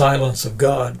Peterson's "The Silence of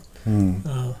God."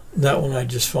 That one I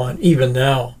just find even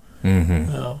now.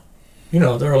 There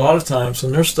are a lot of times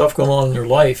when there's stuff going on in your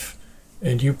life,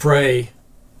 and you pray,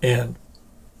 and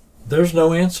there's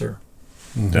no answer.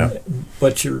 Yeah.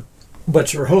 But your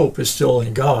hope is still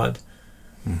in God,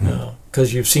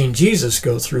 because you've seen Jesus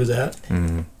go through that.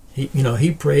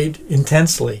 He prayed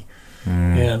intensely,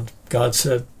 and God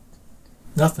said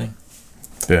nothing.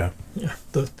 Yeah.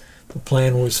 The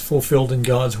plan was fulfilled in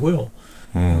God's will.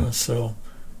 So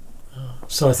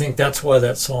I think that's why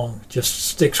that song just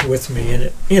sticks with me. And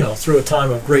it, through a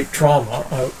time of great trauma,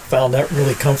 I found that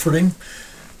really comforting.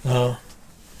 So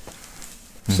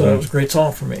it was a great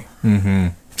song for me.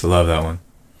 I love that one.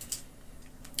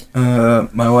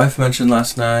 My wife mentioned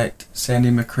last night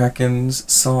Sandy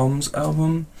McCracken's Psalms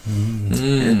album.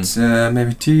 It's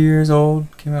maybe 2 years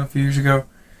old, came out a few years ago,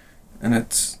 and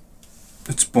it's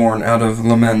born out of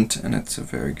lament, and it's a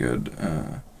very good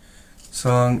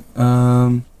song.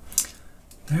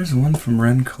 There's one from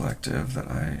Wren Collective that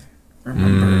I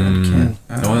remember and can't.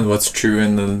 The one, what's true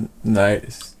in the night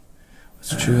is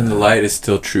what's true in the light is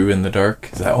still true in the dark.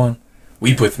 Is that one?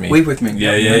 Weep with me. Weep with me.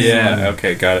 Yeah.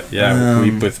 Okay, got it. Yeah,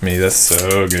 weep with me. That's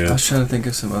so good. I was trying to think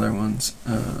of some other ones.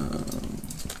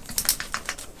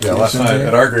 Yeah, last night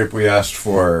at our group we asked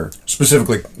for,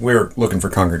 specifically, we were looking for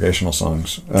congregational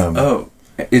songs. What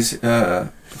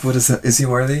is that? Is he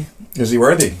worthy? Is he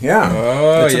worthy? Yeah.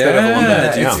 Oh, It's a bit of a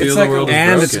lament, yeah. Feel It's the like world is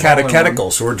And it's broken.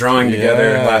 catechetical, so we're drawing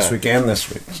together Yeah. last week and this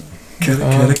week.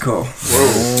 Catechetical.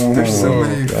 Whoa. There's so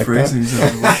many Like phrasings of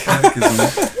the word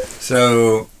catechism.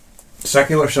 So,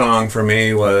 secular song for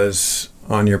me was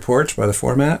On Your Porch by The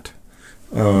Format.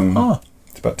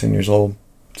 It's about 10 years old.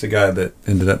 It's a guy that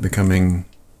ended up becoming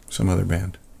some other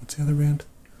band. What's the other band?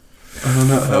 I don't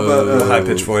know. How about High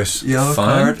pitched voice. Yellow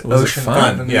Fun? Card? Was it Ocean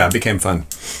Fun? Fun? Yeah, it became fun.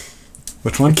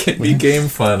 Which one? It became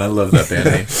fun. I love that band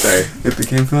name. Sorry. It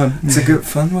became fun. It's a good.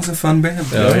 Fun was a fun band.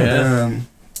 Oh, yeah.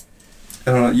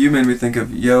 I don't know. You made me think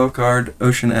of Yellow Card,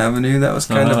 Ocean Avenue. That was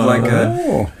kind of like a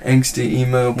Oh. angsty,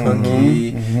 emo,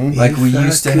 punky. Mhm. Like we If I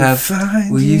used to could have.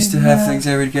 find We you used to have now. things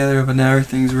together, but now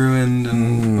everything's ruined.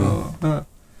 And Mm.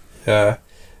 Yeah.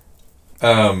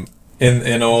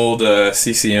 In old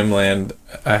CCM land,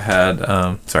 I had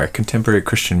contemporary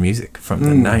Christian music from the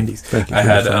 '90s. Thank you I for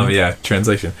had that.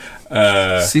 translation.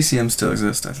 CCM still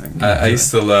exists, I think. I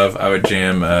used to love. I would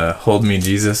jam "Hold Me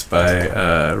Jesus"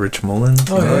 by Rich Mullins.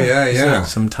 Oh, yeah.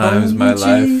 Sometimes my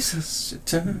life. Jesus,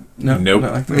 no, Nope,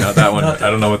 not like that. not that one. I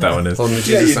don't know what that one is. Hold me,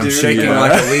 Yeah, Jesus, you I'm do. shaking Yeah.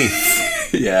 like a leaf.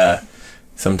 Yeah.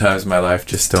 Sometimes my life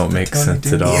just don't make Tony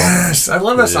sense at Ding. all. Yes, I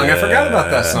love that song. I forgot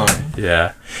about that song.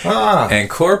 Yeah. Ah. And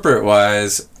corporate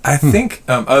wise, I think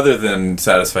other than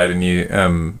Satisfied in You,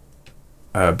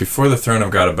 Before the Throne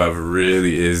of God Above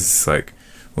really is like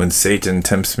when Satan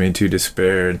tempts me to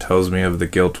despair and tells me of the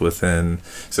guilt within.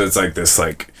 So it's like this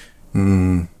like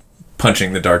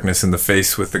punching the darkness in the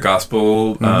face with the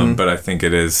gospel, but I think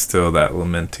it is still that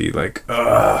lamenty, like,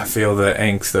 I feel the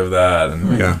angst of that.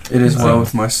 And Yeah. It is well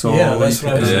with my soul. Yeah, that's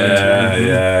what I was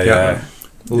yeah.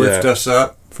 Lift us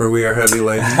up, for we are heavy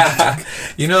laden.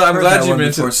 You know, I'm glad you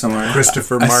mentioned. somewhere.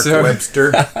 Christopher I Mark saw-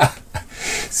 Webster.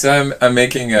 So I'm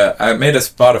making I made a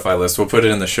Spotify list. We'll put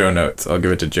it in the show notes. I'll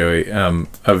give it to Joey.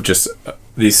 Of just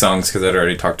these songs because I'd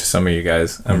already talked to some of you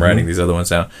guys. I'm writing these other ones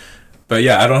down. But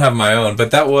yeah, I don't have my own.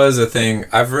 But that was a thing.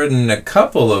 I've written a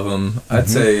couple of them. I'd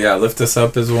say Lift Us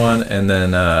Up is one, and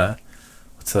then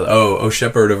what's the, O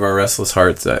Shepherd of Our Restless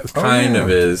Hearts. That kind of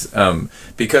is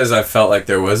because I felt like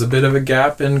there was a bit of a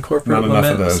gap in corporate Not enough of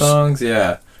lament those. songs.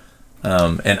 Yeah.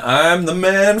 And I'm the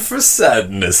man for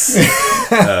sadness.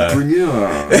 Bring it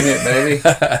on. Bring it, baby.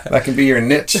 That can be your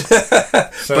niche.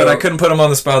 But I couldn't put them on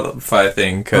the Spotify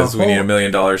thing because we need $1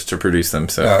 million to produce them.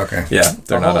 So Oh, okay. yeah,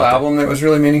 they're The not whole up album that was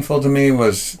really meaningful to me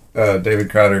was David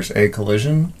Crowder's A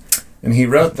Collision. And he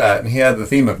wrote that, and he had the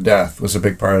theme of death was a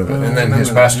big part of it. And then his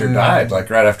pastor died, like,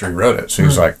 right after he wrote it. So he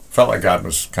was like, felt like God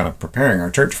was kind of preparing our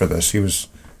church for this. He was,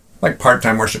 like,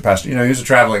 part-time worship pastor. You know, he was a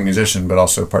traveling musician, but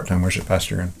also part-time worship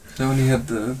pastor. And So when he had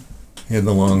the he had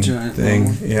the long giant thing.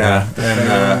 long- Yeah.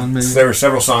 one, maybe. And so there were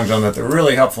several songs on that that were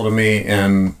really helpful to me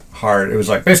and hard. It was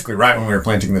like basically right when we were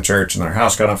planting the church and our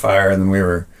house got on fire, and then we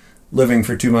were living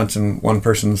for 2 months in one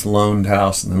person's loaned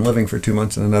house, and then living for 2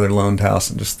 months in another loaned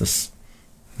house, and just this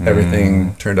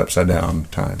everything turned upside down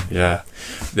time. Yeah,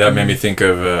 that made me think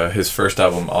of his first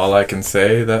album, All I Can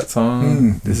Say. That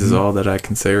song. This is all that I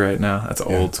can say right now. That's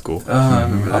old school. I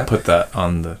remember I'll that. put that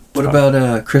on the. What top.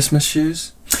 about Christmas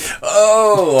shoes?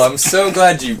 Oh, I'm so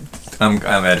glad you.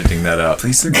 I'm editing that out.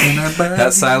 Please, sir, can I buy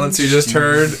That silence you just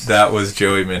heard, shoes? that was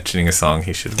Joey mentioning a song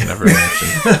he should have never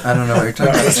mentioned. I don't know what you're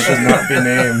talking about. Should not be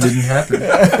named. Didn't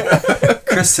happen.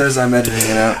 Chris says I'm editing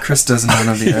it out. Chris doesn't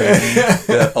know the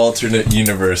editing. That alternate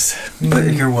universe.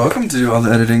 But you're welcome to do all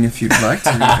the editing if you'd like to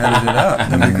edit it out.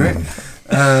 That'd be great.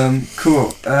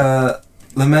 Cool.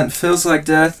 Lament feels like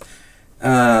death.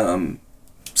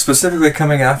 Specifically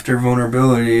coming after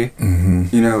vulnerability.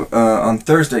 Mm-hmm. You know, on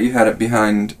Thursday you had it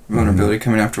behind vulnerability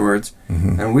coming afterwards.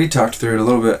 Mm-hmm. And we talked through it a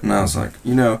little bit, and I was like,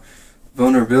 you know,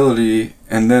 vulnerability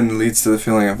and then leads to the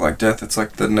feeling of like death. It's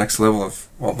like the next level of,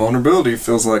 well, vulnerability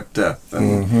feels like death,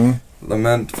 and Mm-hmm.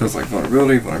 lament feels like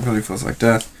vulnerability feels like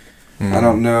death. I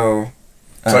don't know.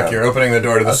 It's like you're opening the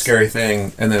door to the scary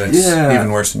thing, and then it's Yeah.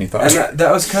 even worse than you thought. And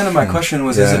that was kind of my question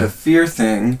was, is it Yeah. a fear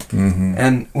thing? Mm-hmm.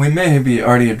 And we may have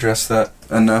already addressed that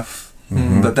enough,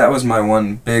 Mhm. but that was my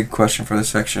one big question for this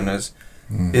section is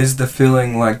the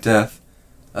feeling like death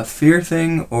a fear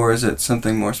thing, or is it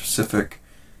something more specific?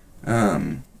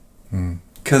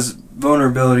 Because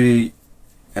vulnerability,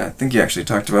 I think you actually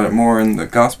talked about it more in the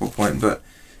gospel point, but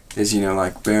is, you know,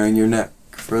 like bearing your neck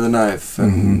for the knife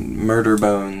and murder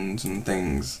bones and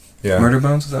things. Yeah. Murder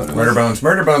bones, is that what it was? Murder Bones.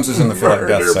 Murder Bones is in the Feel Like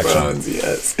Death section.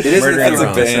 Yes. It is Murder the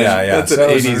Bones. Bones. Yeah, yeah. That's an So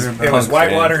it was- 80s It was punk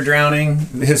whitewater band. drowning.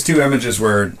 His two images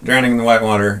were drowning in the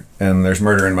whitewater, and there's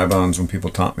murder in my bones when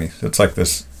people taunt me. So it's like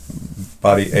this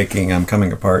body aching, I'm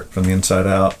coming apart from the inside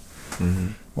out.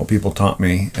 Well, people taunt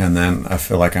me, and then I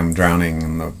feel like I'm drowning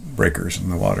in the breakers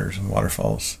and the waters and the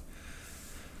waterfalls.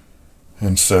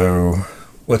 And so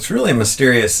what's really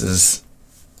mysterious is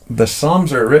the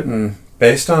Psalms are written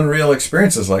based on real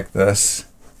experiences like this,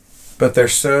 but they're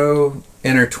so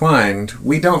intertwined,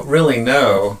 we don't really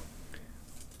know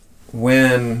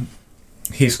when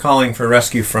he's calling for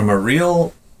rescue from a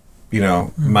real,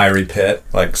 miry pit,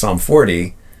 like Psalm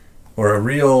 40, or a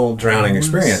real drowning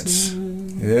experience.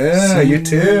 Yeah, you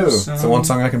too. It's the one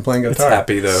song I can play on guitar. It's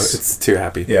happy, though. It's too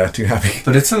happy. Yeah, too happy.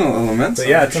 But it's in a lament. But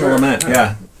yeah, it's in a lament,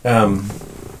 yeah.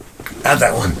 Add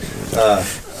that one.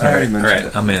 I already mentioned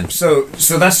it. I'm in. So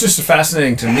that's just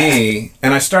fascinating to me,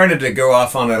 and I started to go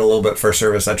off on it a little bit first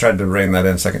service. I tried to rein that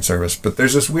in second service, but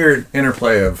there's this weird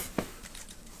interplay of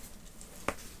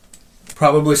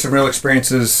probably some real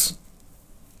experiences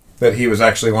that he was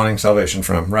actually wanting salvation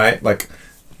from, right? Like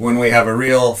when we have a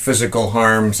real physical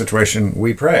harm situation,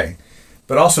 we pray.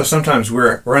 But also sometimes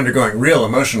we're undergoing real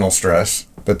emotional stress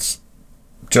that's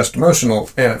just emotional,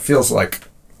 and it feels like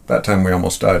that time we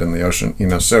almost died in the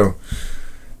ocean, so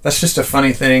that's just a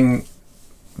funny thing.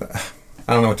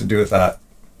 I don't know what to do with that.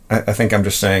 I think I'm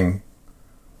just saying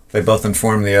they both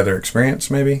inform the other experience,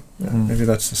 maybe. Maybe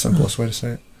that's the simplest way to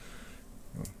say it.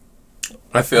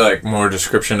 I feel like more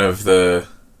description of the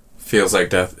feels like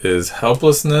death is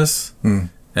helplessness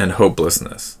and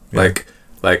hopelessness. Yeah.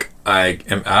 Like I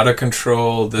am out of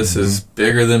control. This is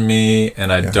bigger than me,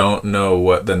 and I don't know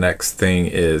what the next thing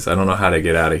is. I don't know how to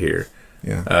get out of here.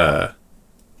 Yeah.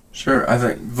 Sure, I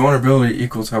think vulnerability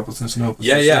equals helplessness and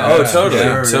hopelessness. Yeah. Oh,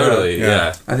 totally.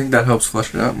 Yeah. I think that helps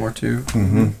flesh it out more too.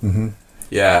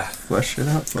 Yeah. Flesh it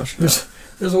out.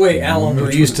 There's a way Alan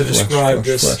used to describe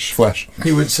this. Flesh.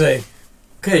 He would say,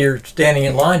 okay, you're standing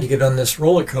in line to get on this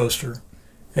roller coaster,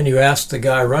 and you ask the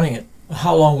guy running it,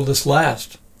 how long will this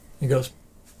last? He goes,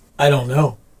 I don't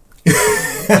know.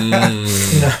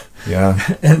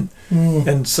 Yeah.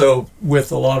 And so with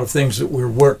a lot of things that we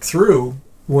work through,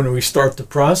 when we start the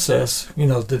process,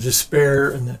 the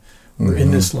despair and we're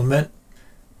in this lament,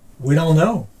 we don't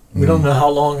know. We don't know how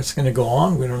long it's going to go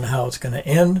on. We don't know how it's going to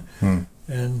end.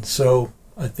 And so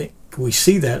I think we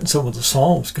see that in some of the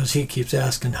Psalms, because he keeps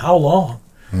asking, how long?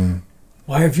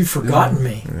 Why have you forgotten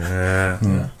me? I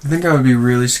think I would be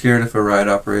really scared if a ride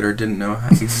operator didn't know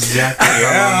exactly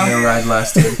how long their ride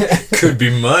lasted. Could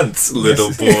be months, little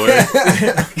boy.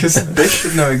 Because they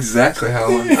should know exactly how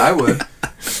long. I would.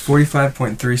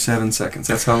 45.37 seconds.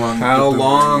 That's how long. How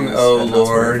long, oh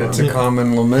Lord? It's a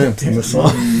common lament in the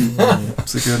song.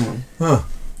 It's a good one.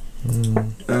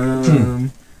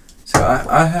 So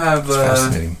I have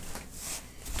fascinating.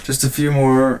 Just a few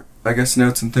more, I guess,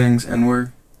 notes and things, and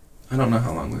I don't know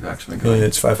how long we've actually been going.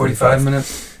 It's 45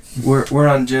 minutes. We're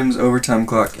on Jim's overtime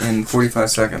clock in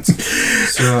 45 seconds.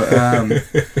 So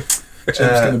Jim's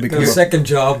going to become a second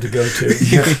job to go to.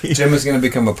 Jim is going to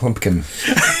become a pumpkin.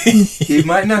 He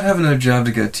might not have another job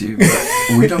to go to,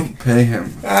 but we don't pay him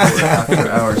for after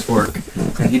hours work,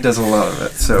 and he does a lot of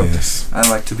it. So I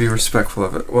like to be respectful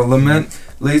of it. Well, lament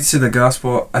leads to the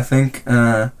gospel. I think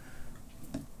the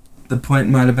point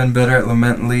might have been better.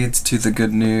 Lament leads to the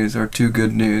good news, or to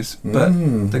good news, but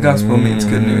the gospel means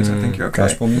good news. I think you're okay.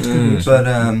 Gospel means good news. But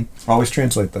always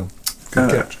translate though. Good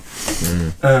catch.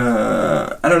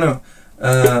 I don't know.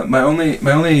 My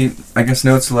only I guess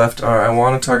notes left are, I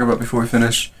want to talk about, before we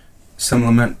finish, some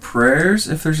lament prayers,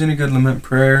 if there's any good lament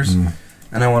prayers, and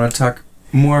I want to talk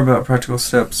more about practical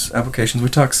steps, applications. We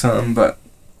talked some, but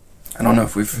I don't know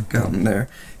if we've gotten there,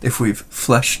 if we've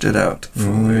fleshed it out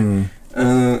fully.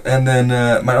 And then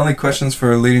my only questions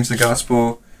for leading to the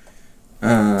gospel,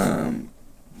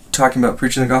 talking about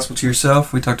preaching the gospel to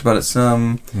yourself. We talked about it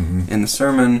some in the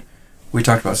sermon. We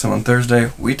talked about it some on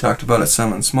Thursday. We talked about it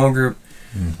some in small group.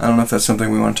 I don't know if that's something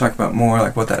we want to talk about more,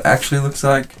 like what that actually looks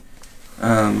like.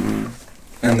 And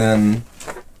then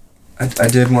I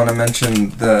did want to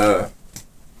mention the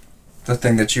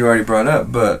thing that you already brought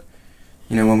up, but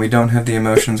when we don't have the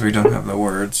emotions, we don't have the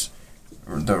words.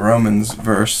 The Romans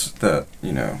verse that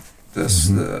the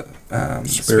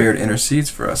Spirit intercedes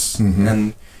for us,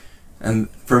 and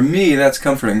for me that's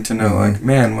comforting to know, like,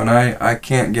 man, when I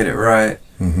can't get it right,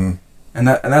 and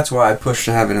that's why I pushed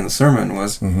to have it in the sermon,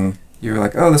 was you were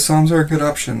like, oh, the Psalms are a good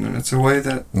option, and it's a way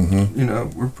that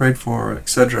we're prayed for,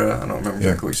 etc. I don't remember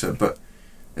exactly what you said, but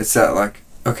it's that, like,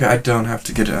 okay, I don't have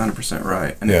to get it 100%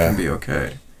 right, and it can be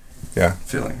okay.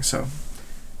 Feeling. So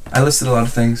I listed a lot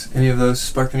of things. Any of those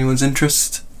spark anyone's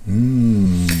interest?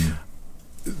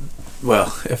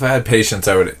 well, if I had patience,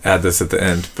 I would add this at the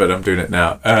end, but I'm doing it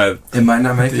now. It might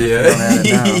not make it if you don't add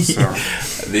it now,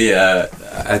 so.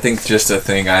 I think just a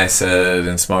thing I said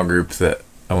in small group that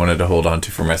I wanted to hold on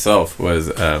to for myself was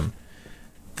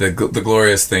the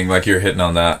glorious thing, like you're hitting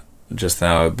on that just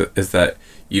now, is that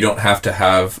you don't have to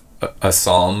have a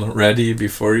psalm ready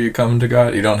before you come to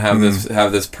God. You don't have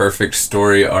this perfect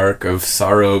story arc of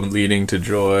sorrow leading to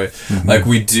joy. Like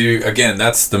we do. Again,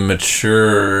 that's the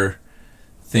mature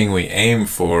thing we aim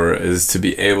for, is to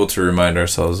be able to remind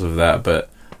ourselves of that, but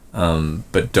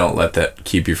don't let that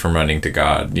keep you from running to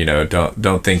God.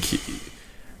 Don't think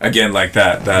again, like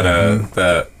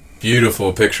that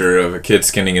beautiful picture of a kid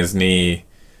skinning his knee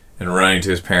and running to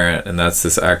his parent, and that's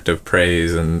this act of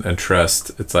praise and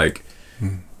trust. It's like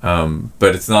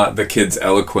but it's not the kid's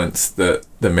eloquence that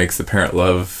makes the parent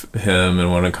love him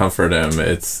and want to comfort him.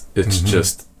 It's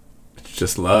just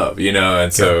love,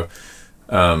 and so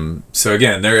so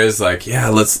again, there is like,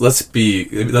 let's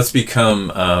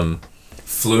become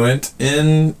fluent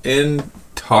in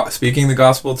speaking the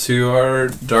gospel to our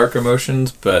dark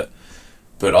emotions, but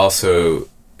also,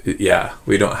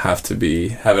 we don't have to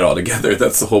have it all together.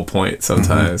 That's the whole point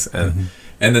sometimes. And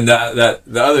then that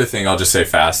the other thing I'll just say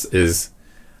fast is,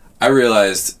 I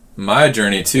realized my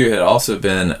journey too had also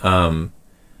been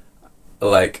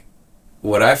like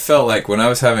what I felt like when I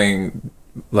was having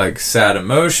like sad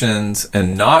emotions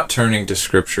and not turning to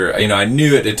scripture. I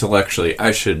knew it intellectually.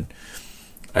 I should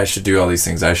do all these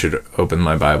things. I should open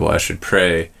my Bible. I should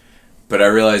pray. But I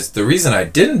realized the reason I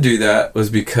didn't do that was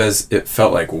because it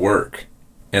felt like work.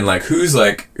 And like, who's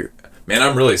like, man,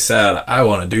 I'm really sad, I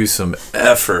want to do some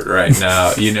effort right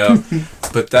now,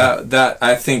 But that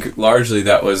I think largely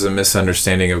that was a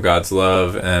misunderstanding of God's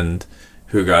love and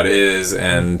who God is,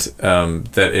 and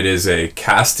that it is a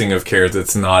casting of cares.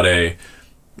 It's not a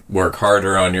work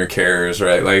harder on your cares,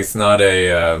 right? Like, it's not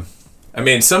a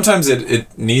sometimes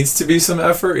it needs to be some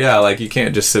effort. Yeah, like you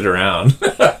can't just sit around.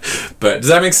 But does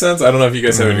that make sense? I don't know if you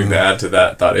guys have anything to add to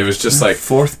that thought. It was just like,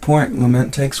 fourth point,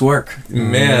 lament takes work.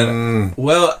 Man,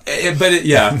 well,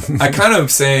 I kind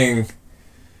of saying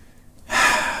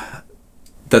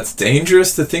that's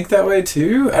dangerous to think that way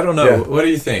too. I don't know. Yeah. What do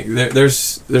you think?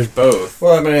 There's both.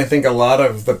 Well, I think a lot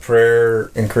of the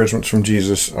prayer encouragements from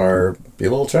Jesus are be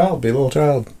a little child,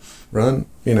 run,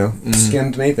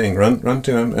 skin to anything, run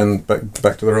to him. And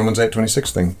back to the Romans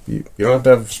 8:26 thing. You don't have to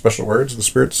have special words. The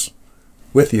Spirit's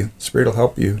with you. The Spirit will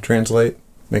help you translate,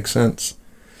 make sense.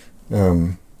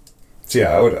 I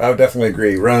would definitely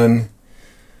agree. Run,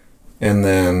 and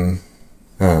then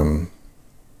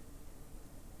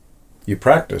you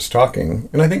practice talking.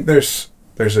 And I think there's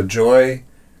a joy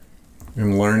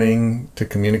in learning to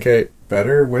communicate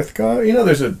better with God.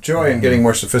 There's a joy in getting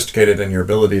more sophisticated in your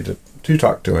ability to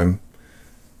talk to him.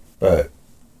 But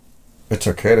it's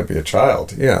okay to be a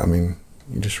child. Yeah, you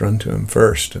just run to him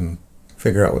first and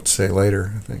figure out what to say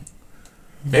later, I think.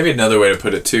 Maybe another way to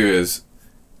put it too is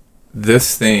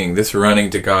this running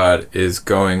to God is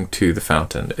going to the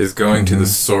fountain, is going to the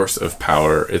source of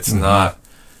power. It's not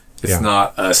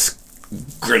us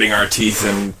gritting our teeth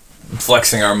and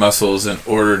flexing our muscles in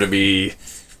order to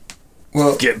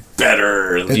get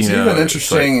better. It's even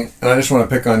interesting, and I just want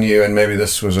to pick on you, and maybe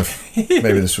this was a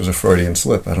Freudian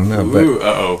slip. I don't know.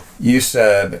 But you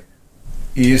said,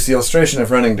 you used the illustration of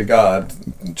running to God,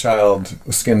 child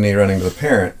with skin knee running to the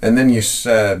parent, and then you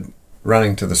said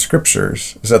running to the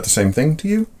scriptures. Is that the same thing to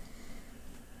you?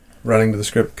 Running to the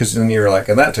script, because then you were like,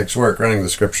 and that takes work, running to the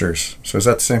scriptures. So is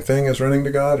that the same thing as running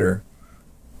to God, or?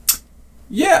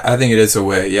 Yeah, I think it is a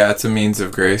way. Yeah, it's a means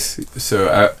of grace.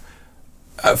 So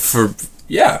that's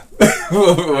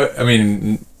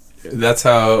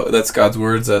God's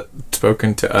words that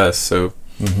spoken to us. So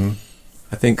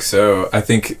I think so. I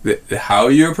think that how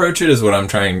you approach it is what I'm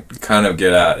trying to kind of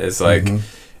get at. Is like,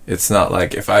 it's not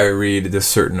like if I read this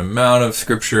certain amount of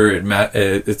scripture,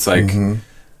 it's like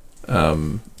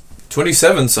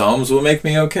 27 Psalms will make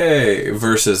me okay,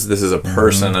 versus this is a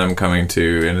person I'm coming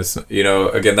to, and it's,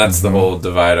 again, that's the whole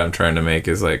divide I'm trying to make,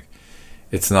 is like,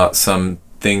 it's not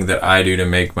something that I do to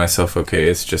make myself okay,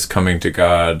 it's just coming to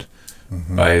God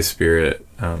by his Spirit.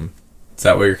 Is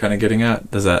that what you're kind of getting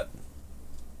at? Does that?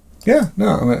 Yeah,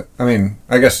 no,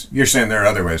 I guess you're saying there are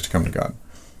other ways to come to God.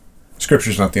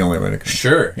 Scripture's not the only way to come.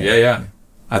 Sure, yeah.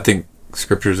 I think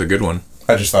Scripture's a good one.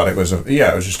 I just thought it was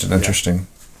just an interesting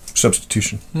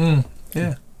substitution.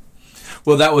 Yeah.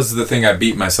 Well, that was the thing I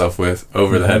beat myself with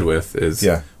over the head with, is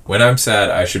when I'm sad,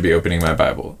 I should be opening my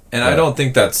Bible. And I don't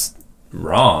think that's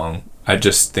wrong. I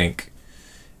just think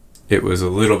it was a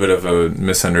little bit of a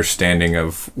misunderstanding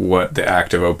of what the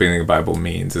act of opening the Bible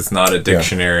means. It's not a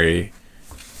dictionary.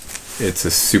 it's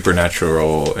a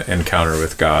supernatural encounter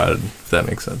with God. If that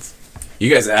makes sense. You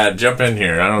guys jump in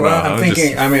here. I don't know. I'm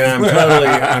thinking. I'm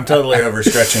totally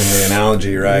overstretching the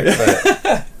analogy, right?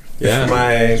 But yeah,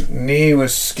 my knee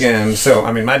was skinned. So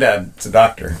my dad's a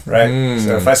doctor, right?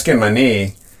 So if I skinned my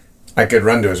knee, I could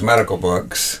run to his medical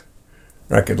books,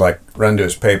 or I could run to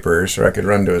his papers, or I could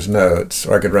run to his notes,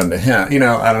 or I could run to him.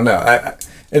 I don't know.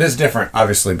 It is different,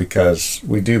 obviously, because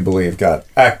we do believe God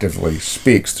actively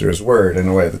speaks through His Word in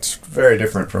a way that's very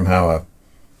different from how a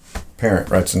parent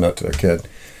writes a note to a kid.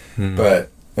 But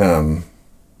I'm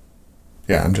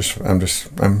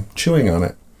chewing on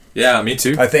it. Yeah, me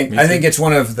too. I think it's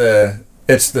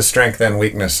it's the strength and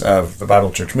weakness of the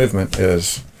Bible Church movement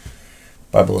is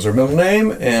Bible is our middle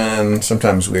name, and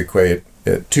sometimes we equate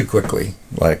it too quickly.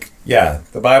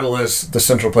 The Bible is the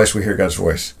central place we hear God's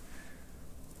voice,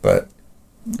 but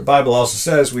the Bible also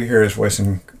says we hear His voice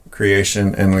in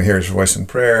creation and we hear His voice in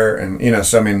prayer, and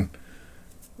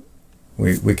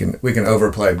we can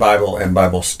overplay Bible and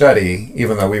Bible study,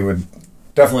 even though we would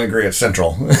definitely agree it's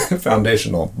central,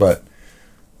 foundational. But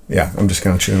yeah, I'm just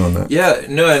kind of chewing on that. Yeah,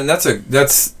 no, and that's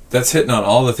hitting on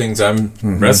all the things I'm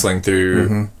wrestling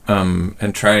through,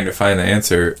 and trying to find the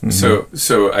answer.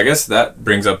 So I guess that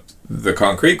brings up the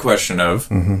concrete question of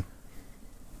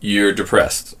you're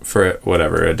depressed for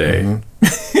whatever a day.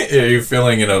 You're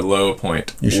feeling in a low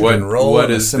point. You should enroll in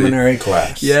a seminary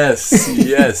class.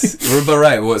 Yes. But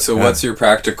right. What's your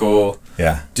practical?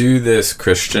 Yeah. Do this,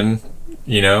 Christian.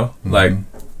 Yeah.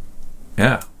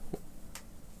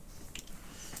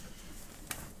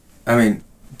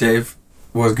 Dave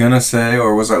was gonna say,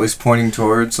 or was at least pointing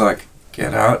towards,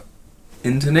 get out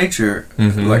into nature.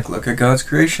 Look at God's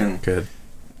creation. Good.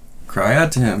 Cry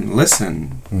out to Him.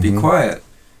 Listen. Be quiet.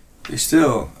 Be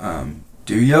still.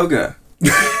 Do yoga. No.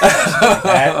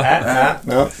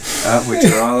 Which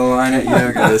are all aligned at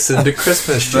yoga. Listen to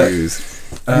Christmas Jews.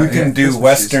 You can do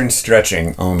Western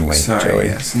stretching only. Sorry, Joey.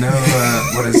 yes. No,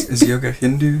 what is yoga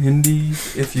Hindi?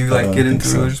 If you get into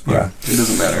religious book, it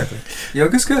doesn't matter.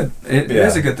 Yoga's good. It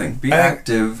is a good thing. Be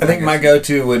active. I think my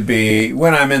go-to would be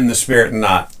when I'm in the spirit and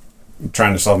not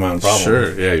trying to solve my own problem.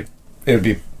 Sure, yeah. It would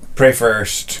be pray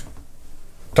first,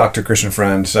 talk to a Christian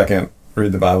friend second,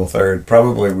 read the Bible third.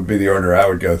 Probably would be the order I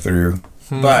would go through.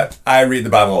 But I read the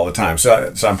Bible all the time,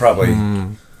 so I'm probably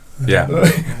yeah.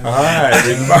 I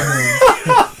read the Bible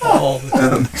all the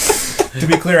time. To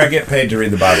be clear, I get paid to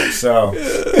read the Bible, so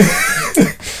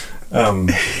I'm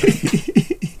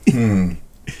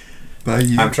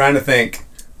trying to think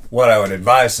what I would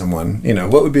advise someone.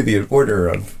 What would be the order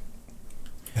of?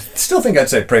 I still think I'd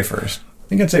say pray first.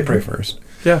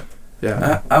 Yeah.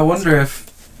 I wonder if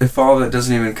all that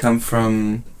doesn't even come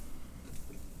from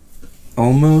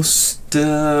almost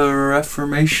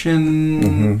Reformation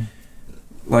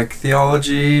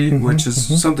theology, which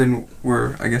is something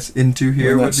we're, I guess, into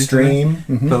here would be stream.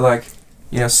 But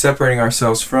separating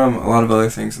ourselves from a lot of other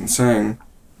things and saying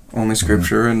only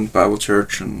Scripture and Bible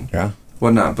Church and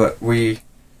whatnot. But we,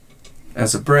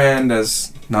 as a brand,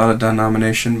 as not a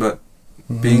denomination, but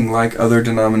being like other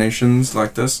denominations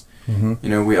like this,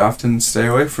 we often stay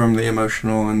away from the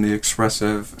emotional and the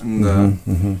expressive and the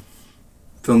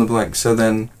fill in the blank. So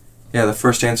then, the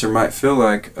first answer might feel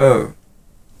like, oh,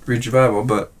 read your Bible,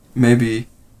 but maybe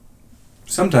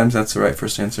sometimes that's the right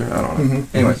first answer. I don't know.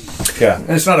 Anyway. Yeah, and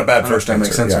it's not a bad first answer.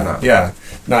 Makes sense or not. Yeah.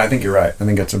 No, I think you're right. I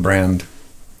think it's a brand.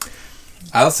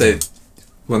 I'll say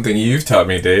one thing you've taught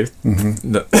me, Dave,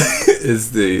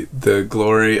 is the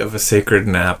glory of a sacred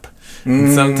nap.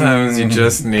 And sometimes you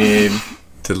just need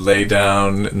to lay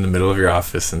down in the middle of your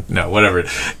office and when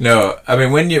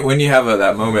you have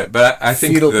that moment, but I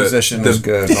think fetal position is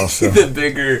good also. The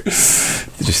bigger,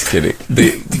 just kidding.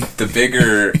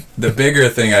 The bigger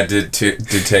thing I did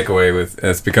take away with, and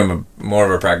it's become more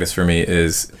of a practice for me,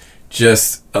 is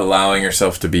just allowing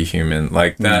yourself to be human.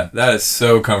 That is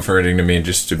so comforting to me,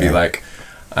 just to be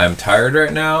I'm tired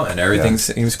right now and everything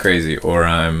seems crazy, or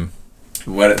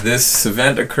this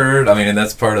event occurred. And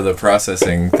that's part of the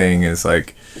processing thing, is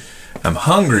I'm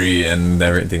hungry and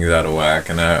everything's out of whack,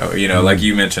 and like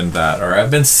you mentioned that, or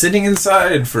I've been sitting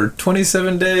inside for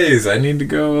 27 days. I need to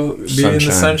go be in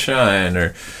the sunshine,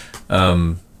 or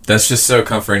that's just so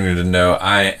comforting to know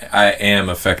I am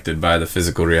affected by the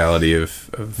physical reality of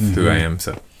who I am.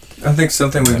 So I think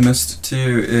something we've missed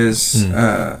too is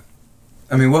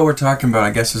what we're talking about, I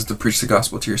guess, is to preach the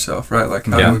gospel to yourself, right?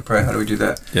 How do we pray? How do we do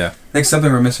that? Yeah. I think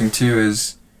something we're missing too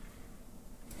is,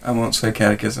 I won't say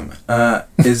catechism,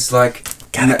 is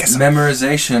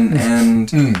memorization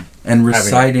and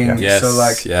reciting.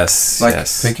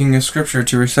 Yes. Picking a scripture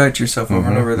to recite to yourself over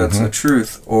and over, that's the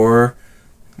truth. Or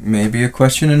maybe a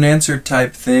question and answer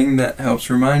type thing that helps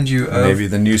remind you of. Maybe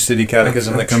the New City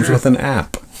Catechism that comes with an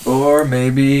app. Or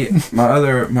maybe my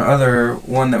other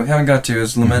one that we haven't got to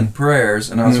is lament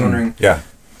prayers, and I was wondering,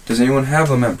 does anyone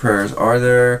have lament prayers? Are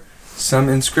there some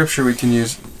in Scripture we can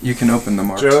use? You can open the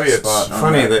marked Joey, spot. it's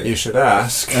funny that you should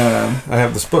ask. I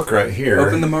have this book right here.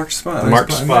 Open the marked spot. The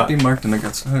marked spot. It might be marked in the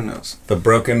guts. Who knows? The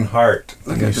Broken Heart.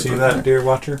 Look Can at you the see book. that, dear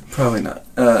watcher? Probably not.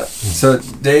 So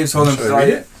Dave's holding Should I read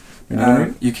it?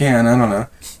 You can. I don't know.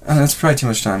 That's probably too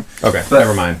much time. Okay, But-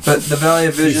 never mind. But the Valley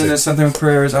of Vision is something with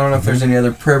prayers. I don't know if there's any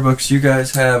other prayer books you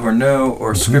guys have or know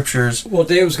or scriptures. Well,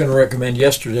 Dave was going to recommend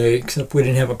yesterday, except we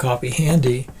didn't have a copy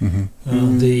handy,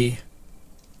 the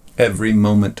Every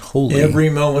Moment Holy. Every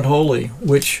Moment Holy,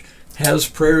 which has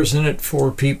prayers in it for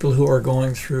people who are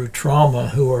going through trauma,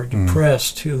 who are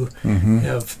depressed, who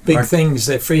have big things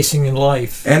they're facing in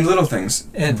life. And little things.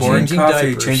 And pouring changing coffee,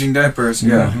 diapers. changing diapers.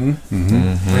 Yeah. We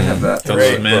have that. The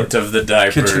Great lament of the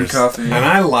diapers. Kitchen coffee. And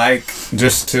I like,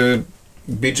 just to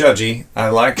be judgy, I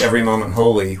like Every Moment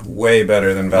Holy way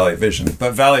better than Valley Vision.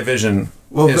 But Valley Vision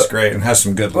is great and has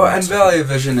some good Well, and lines. Valley of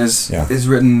Vision is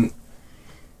written.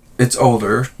 It's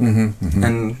older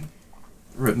and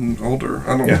written older.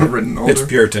 I don't know. Written older. It's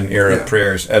Puritan era Yeah.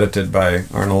 prayers edited by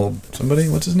Arnold. Somebody,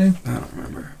 what's his name? I don't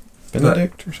remember.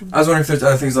 Benedict or something. I was wondering if there's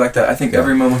other things like that. I think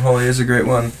Every Moment Holy is a great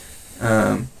one.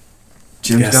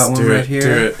 Jim's got one right here.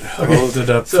 Do it. Hold it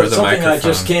up So for the something microphone. I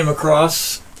just came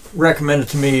across, recommended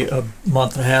to me a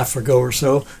month and a half ago or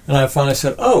so, and I finally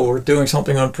said, oh, we're doing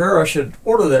something on prayer, I should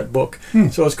order that book.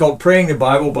 So it's called Praying the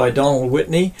Bible by Donald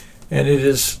Whitney, and it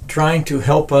is trying to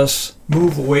help us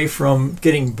move away from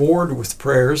getting bored with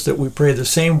prayers, that we pray the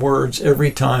same words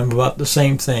every time about the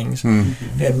same things, and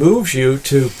moves you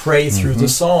to pray through the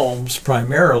Psalms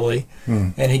primarily,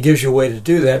 and he gives you a way to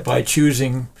do that by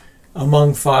choosing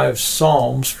among 5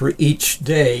 Psalms for each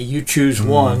day. You choose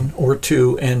 1 or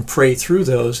 2 and pray through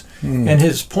those. And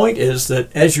his point is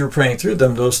that as you're praying through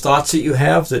them, those thoughts that you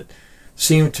have that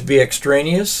seem to be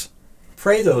extraneous,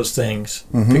 pray those things,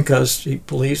 because he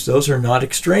believes those are not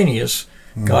extraneous.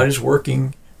 God is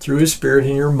working through his Spirit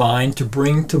in your mind to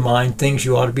bring to mind things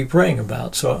you ought to be praying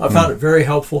about. So I found it very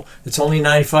helpful. It's only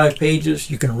 95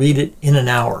 pages. You can read it in an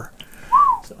hour.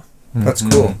 That's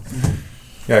cool.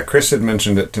 Yeah, Chris had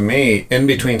mentioned it to me in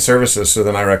between services, so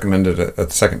then I recommended it at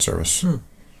the second service.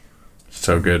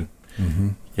 So good.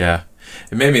 Yeah.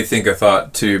 It made me think a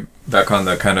thought, too, back on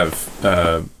the kind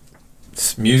of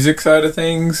music side of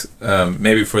things.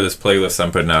 Maybe for this playlist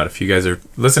I'm putting out, if you guys are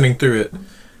listening through it,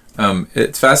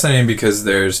 it's fascinating because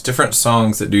there's different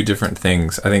songs that do different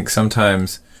things. I think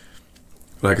sometimes,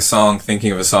 like a song,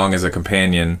 thinking of a song as a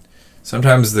companion,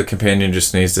 sometimes the companion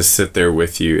just needs to sit there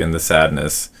with you in the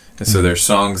sadness. And so there's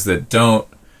songs that don't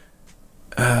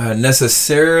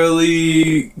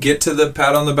necessarily get to the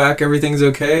pat on the back, everything's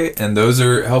okay, and those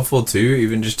are helpful too,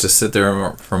 even just to sit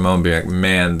there for a moment and be like,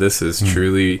 man, this is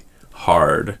truly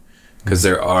hard, because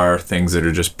there are things that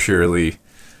are just purely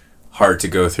hard to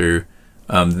go through.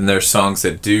 Then there's songs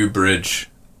that do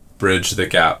bridge the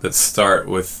gap, that start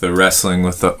with the wrestling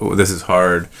with the, oh, this is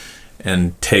hard,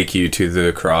 and take you to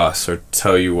the cross, or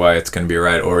tell you why it's going to be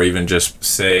right, or even just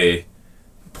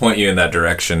point you in that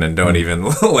direction and don't even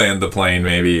land the plane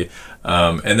maybe.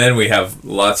 And then we have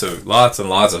lots and lots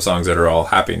of songs that are all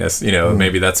happiness.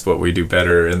 Maybe that's what we do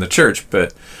better in the church.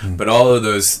 But all of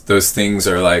those things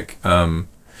are like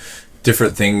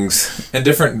different things, and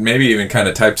different maybe even kind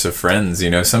of types of friends.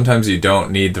 Sometimes you don't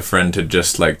need the friend to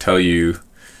just like tell you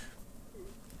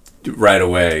right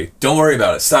away, don't worry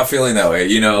about it, stop feeling that way,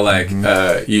 you need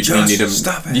to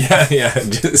stop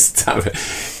it. Just stop it.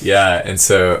 And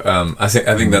so I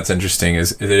think that's interesting,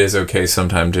 is it is okay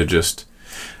sometimes to just,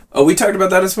 we talked about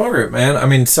that as small group, man. I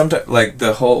mean, sometimes, like,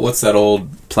 the whole, what's that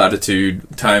old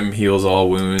platitude, time heals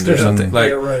all wounds or something, like,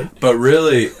 yeah, right. But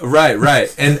really,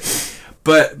 right, and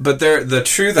but the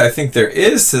truth I think there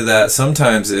is to that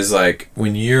sometimes is, like,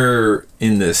 when you're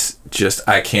in this just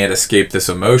I can't escape this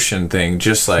emotion thing,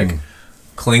 just like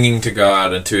clinging to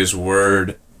God and to his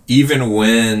word, even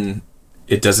when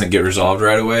it doesn't get resolved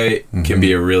right away, can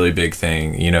be a really big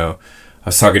thing. I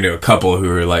was talking to a couple who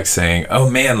were like saying, oh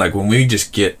man, like when we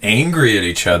just get angry at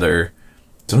each other,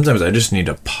 sometimes I just need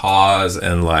to pause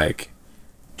and like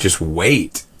just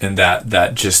wait, and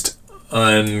that just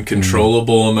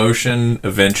uncontrollable emotion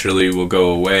eventually will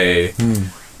go away.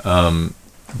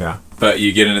 But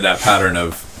you get into that pattern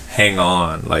of hang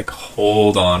on, like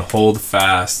hold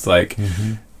fast, like,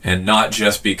 and not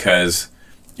just because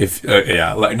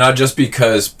not just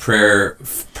because prayer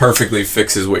perfectly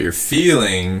fixes what you're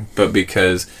feeling, but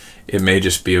because it may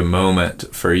just be a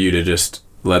moment for you to just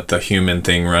let the human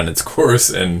thing run its course.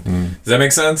 And does that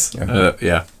make sense?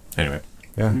 Yeah. Anyway.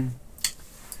 Yeah.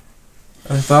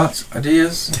 Other thoughts,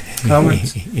 ideas,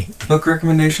 comments, book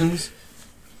recommendations?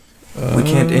 We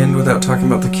can't end without talking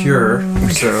about The Cure.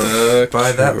 So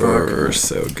buy that book.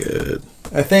 So good.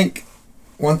 I think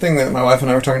one thing that my wife and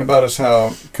I were talking about is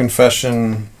how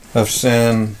confession of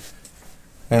sin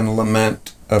and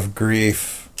lament of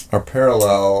grief are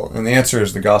parallel, and the answer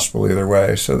is the gospel either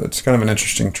way. So that's kind of an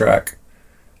interesting track.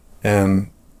 And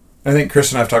I think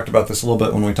Chris and I have talked about this a little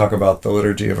bit when we talk about the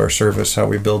liturgy of our service, how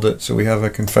we build it. So we have a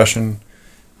confession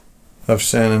of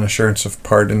sin and assurance of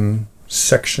pardon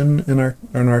section in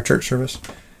our church service.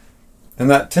 And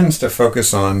that tends to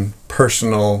focus on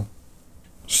personal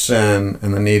sin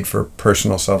and the need for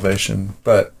personal salvation.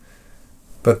 But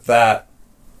that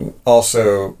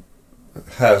also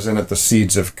has in it the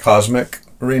seeds of cosmic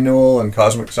renewal and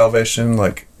cosmic salvation,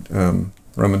 like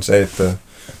Romans 8,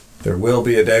 there will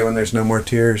be a day when there's no more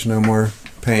tears, no more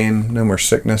pain, no more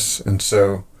sickness. And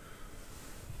so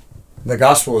the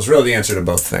gospel is really the answer to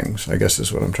both things, I guess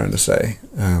is what I'm trying to say.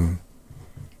 And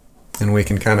we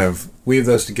can kind of weave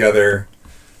those together.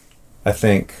 I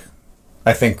think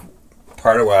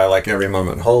part of why I like Every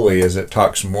Moment Holy is it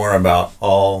talks more about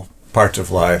all parts of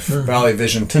life. Valley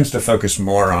Vision tends to focus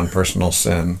more on personal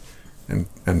sin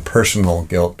and personal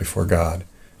guilt before God,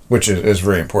 which is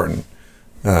very important.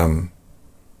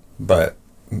 But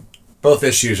both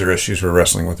issues are issues we're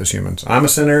wrestling with as humans. I'm a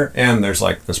sinner, and there's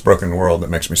like this broken world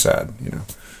that makes me sad,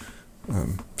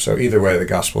 So either way, the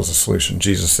gospel is a solution.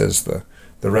 Jesus is the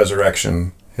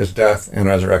resurrection. His death and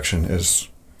resurrection is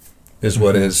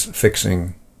what is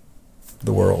fixing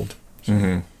the world.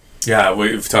 Mm-hmm. Yeah,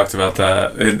 we've talked about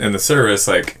that in the service.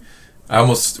 Like, I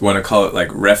almost want to call it like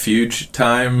refuge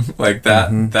time. Like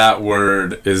that that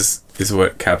word is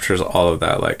what captures all of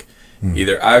that. Like,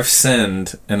 either I've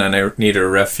sinned and I need a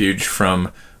refuge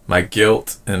from my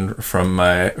guilt and from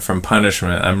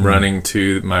punishment. I'm running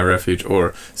to my refuge,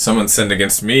 or someone sinned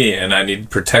against me and I need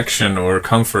protection or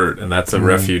comfort, and that's a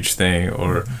refuge thing.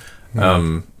 Or,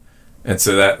 and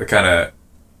so that kind of.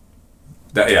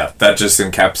 That just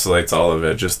encapsulates all of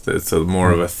it. Just it's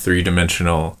more of a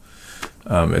three-dimensional.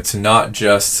 It's not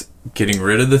just getting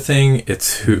rid of the thing.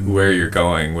 It's where you're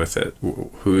going with it,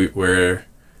 where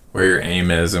your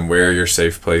aim is, and where your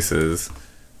safe place is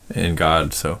in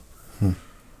God. So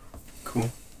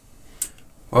cool.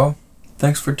 Well,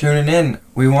 thanks for tuning in.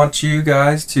 We want you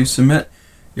guys to submit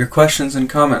your questions and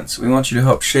comments. We want you to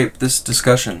help shape this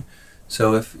discussion.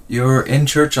 So if you're in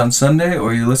church on Sunday,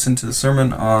 or you listen to the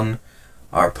sermon on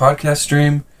our podcast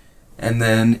stream, and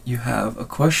then you have a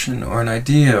question or an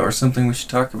idea or something we should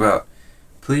talk about,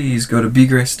 please go to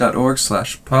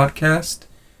bgrace.org/podcast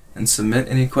and submit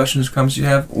any questions or comments you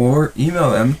have, or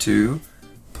email them to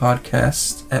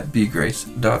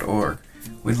podcast@bgrace.org.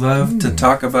 We'd love to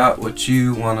talk about what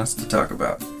you want us to talk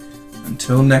about.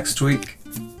 Until next week,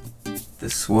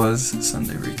 this was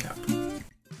Sunday Recap.